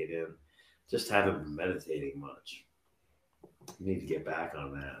meditate in. Just haven't been meditating much. Need to get back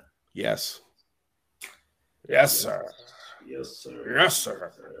on that. Yes, sir. Yes, sir. Yes,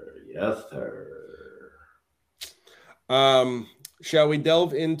 sir. Yes, sir. Shall we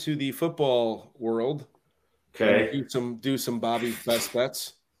delve into the football world? Okay. Do some Bobby's best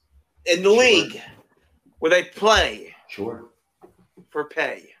bets in the league where they play. Sure. For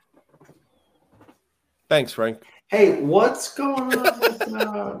pay. Thanks, Frank. Hey, what's going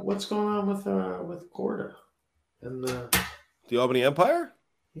on with Corda and the Albany Empire?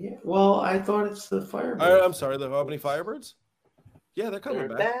 Yeah. Well, I thought it's the Firebirds. I'm sorry, the Albany Firebirds. Yeah, they're coming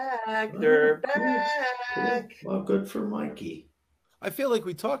back. They're back. Cool. Well, good for Mikey. I feel like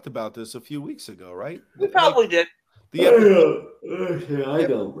we talked about this a few weeks ago, right? We probably did. I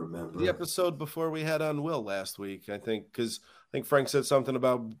don't remember the episode before we had on Will last week. I think because Frank said something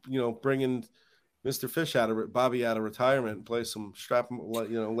about bringing Mr. Fish Bobby out of retirement and play some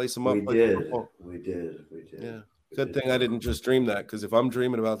lace him up. We did. Yeah, good thing I didn't just dream that, because if I'm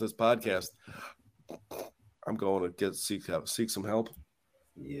dreaming about this podcast, I'm going to seek some help.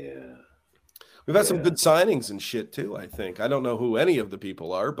 Yeah, we've had some good signings and shit too. I think I don't know who any of the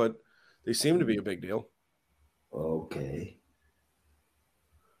people are, but they seem to be a big deal. Okay.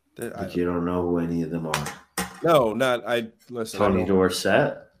 But you don't know who any of them are? No, not I. Listen, Tony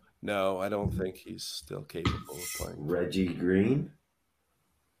Dorsett? No, I don't think he's still capable of playing. Reggie Green?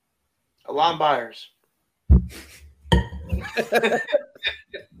 Alon Byers.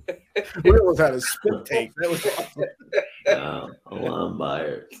 We almost had a spit take. That was awesome. Alon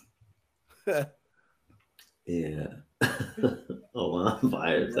Byers. Yeah. Alon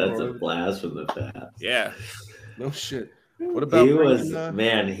Byers. That's a blast from the past. Yeah. No shit. What about he was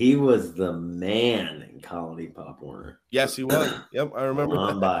the man in Colony Pop Warner. Yes, he was. Yep, I remember.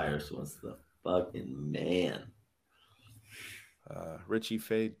 Alon Byers was the fucking man. Richie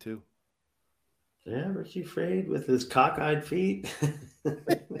Fade too. Yeah, Richie Fade with his cockeyed feet.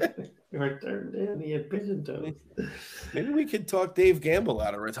 were turned in. He had pigeon toes. Maybe we could talk Dave Gamble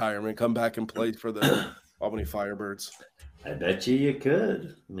out of retirement, come back and play for the Albany Firebirds. I bet you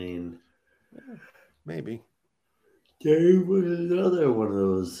could. I mean, maybe. Dave was another one of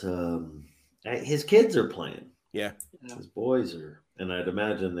those. His kids are playing. Yeah. His boys are. And I'd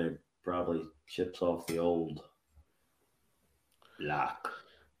imagine they're probably chips off the old block.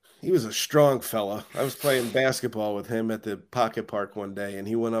 He was a strong fella. I was playing basketball with him at the Pocket Park one day, and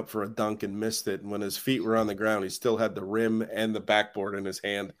he went up for a dunk and missed it. And when his feet were on the ground, he still had the rim and the backboard in his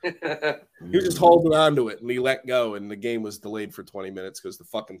hand. He was just holding on to it, and he let go, and the game was delayed for 20 minutes because the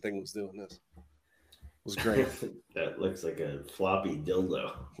fucking thing was doing this. It was great. That looks like a floppy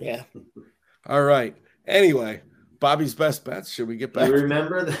dildo. Yeah. All right. Anyway, Bobby's best bets. Should we get back? You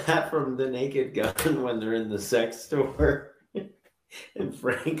remember that from The Naked Gun when they're in the sex store? And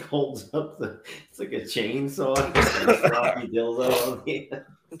Frank holds up it's like a chainsaw and a floppy dildo on the end.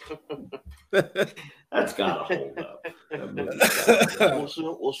 That's got to hold up.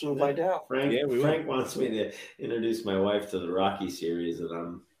 We'll soon find out. Frank wants me to introduce my wife to the Rocky series, and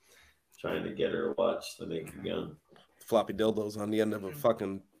I'm trying to get her to watch The Naked Gun. Floppy dildos on the end of a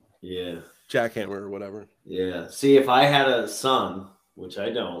fucking jackhammer or whatever. Yeah. See, if I had a son, which I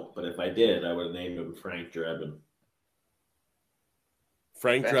don't, but if I did, I would have named him Frank Drebin.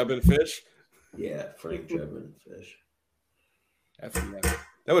 Frank Drebin Fish? Yeah, Frank Drebin Fish. That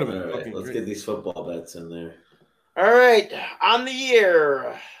would have been all right. fucking Let's great. get these football bets in there. All right. On the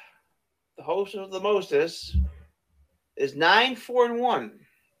year, the host of the mostest is 9-4-1.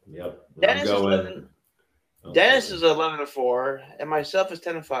 Yep. Dennis is 11-4, and myself is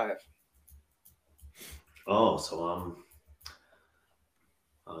 10-5. Oh, so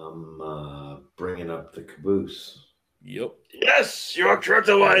I'm bringing up the caboose. Yep. Yes, you're correct,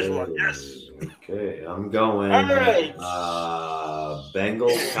 a wise one. Yes. Okay, I'm going. All right.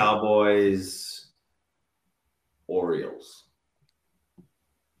 Bengals, Cowboys, Orioles.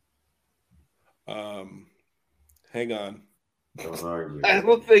 Hang on. Don't argue. I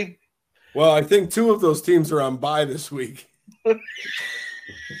don't think. Well, I think two of those teams are on bye this week.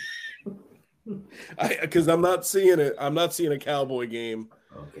 Because I'm not seeing it. I'm not seeing a Cowboy game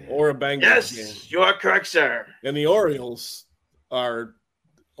or a Bengals game. Yes, you are correct, sir. And the Orioles are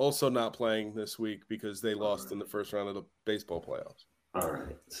also not playing this week because they lost in the first round of the baseball playoffs. All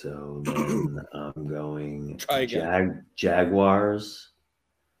right, so then I'm going Try again. Jaguars,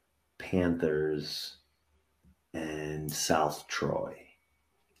 Panthers, and South Troy.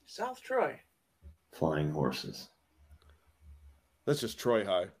 South Troy. Flying Horses. That's just Troy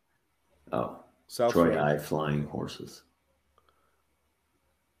High. Oh, South Troy Troy. High Flying Horses.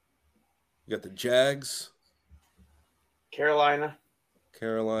 You got the Jags. Carolina.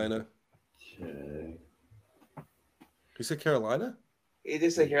 You said Carolina? He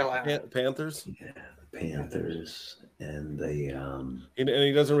did say Carolina. Panthers? Yeah, the Panthers and the And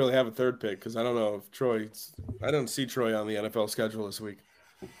he doesn't really have a third pick because I don't know if I don't see Troy on the NFL schedule this week.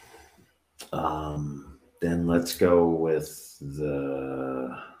 then let's go with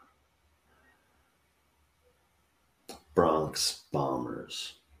the Bronx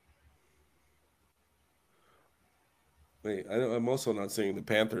Bombers. Wait, I'm also not seeing the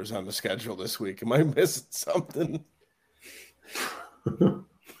Panthers on the schedule this week. Am I missing something? The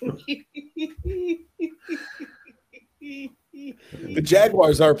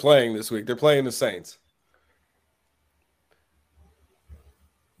Jaguars are playing this week. They're playing the Saints.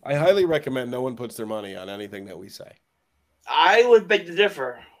 I highly recommend no one puts their money on anything that we say. I would beg to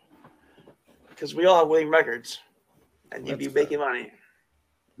differ because we all have winning records, and you'd be making money.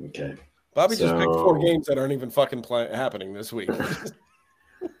 Okay. Bobby just picked 4 games that aren't even fucking happening this week.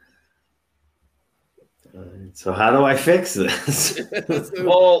 So how do I fix this?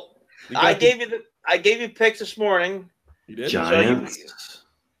 Well, I gave you picks this morning. You did? Giants,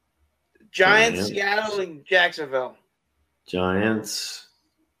 Seattle, and Jacksonville. Giants,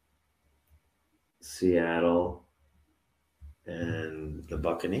 Seattle, and the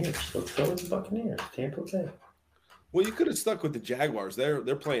Buccaneers. Let's go with the Buccaneers. Tampa Bay. Well, you could have stuck with the Jaguars.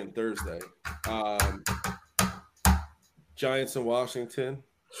 They're playing Thursday. Giants and Washington.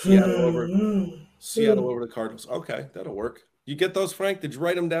 Seattle over the Cardinals. Okay, that'll work. You get those, Frank? Did you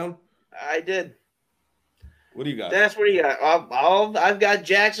write them down? I did. What do you got? That's what you got. I've got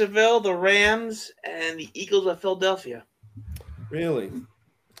Jacksonville, the Rams, and the Eagles of Philadelphia. Really?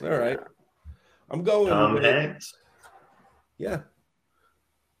 All right. I'm going. Tom Hanks. Yeah.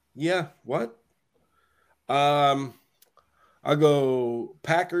 Yeah. What? I'll go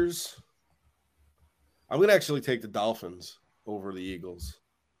Packers. I'm going to actually take the Dolphins over the Eagles.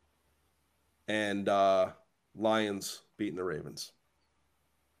 And Lions beating the Ravens.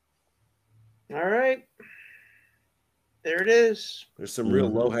 All right. There it is. There's some real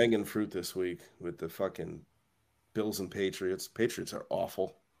low-hanging fruit this week with the fucking Bills and Patriots. Patriots are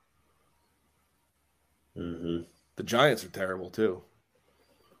awful. Mm-hmm. The Giants are terrible, too.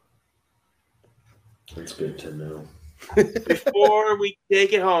 That's good to know. Before we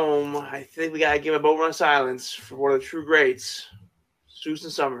take it home, I think we got to give a moment of silence for one of the true greats.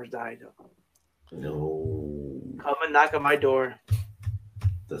 Susan Summers died. No. Come and knock on my door.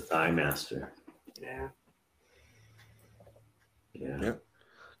 The Thigh Master. Yeah. Yeah.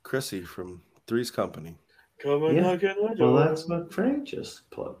 Chrissy from Three's Company. Come and knock on my door. Well, that's what Frank just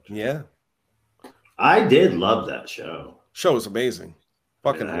plugged. Yeah. I did love that show. Show was amazing.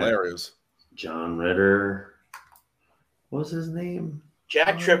 Fucking hilarious. John Ritter. What was his name?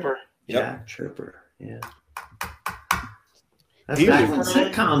 Jack Tripper. Jack Tripper. Yeah. That's back when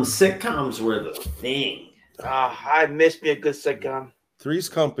sitcoms were the thing. I missed me a good sitcom. Three's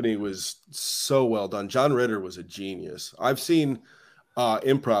Company was so well done. John Ritter was a genius. I've seen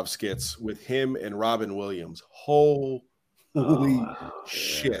improv skits with him and Robin Williams. Holy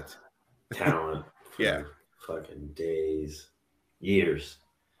shit. Talent. Yeah. Fucking days. Years.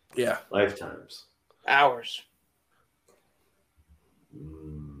 Yeah. Lifetimes. Hours.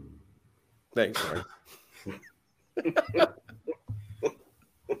 Thanks, Mark.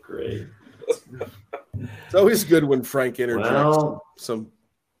 Great. It's always good when Frank interjects some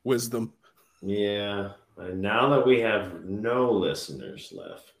wisdom. Yeah. And now that we have no listeners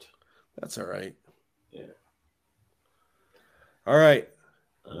left. That's all right. Yeah. All right.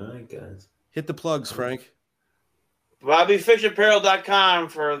 All right, guys. Hit the plugs, Frank. BobbyFishApparel.com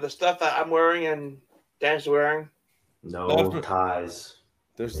for the stuff that I'm wearing and Dan's wearing. No ties.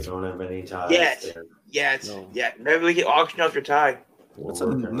 We There's don't have any ties. Yeah. Maybe we can auction off your tie. That's a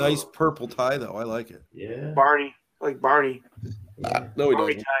nice purple tie, though. I like it. Yeah. Barney. Like Barney. No, he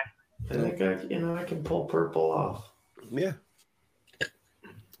Barney doesn't. tie. I think I can pull purple off. Yeah.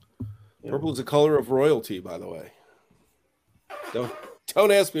 Purple is the color of royalty, by the way.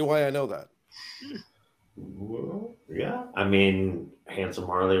 Don't ask me why I know that. Well, yeah. I mean, Handsome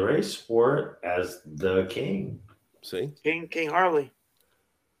Harley Race wore it as the king. See? King Harley.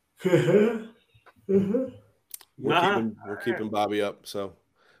 We're keeping Bobby up. So,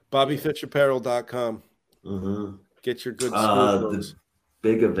 BobbyFishApparel.com. Mm-hmm. Get your good school clothes. The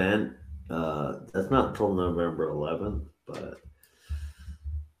big event. That's not until November 11th, but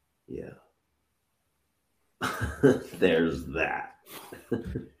yeah. There's that.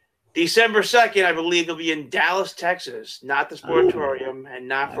 December 2nd, I believe, will be in Dallas, Texas. Not the Sportatorium and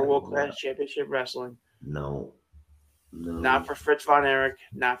not for World Class Championship Wrestling. No. Not for Fritz Von Erich.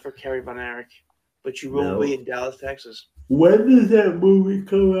 Not for Kerry Von Erich. But you will be in Dallas, Texas. When does that movie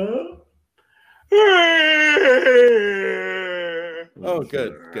come out? Oh,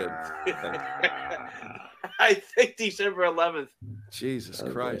 good. I think December 11th. Jesus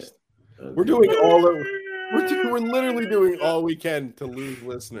Christ. We're literally doing all we can to lose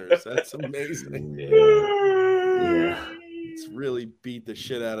listeners. That's amazing. Yeah. It's really beat the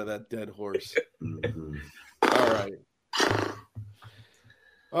shit out of that dead horse. Mm-hmm. All right.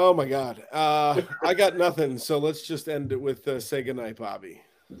 Oh my God. I got nothing. So let's just end it with say goodnight, Bobby.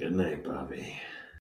 Good night, Bobby.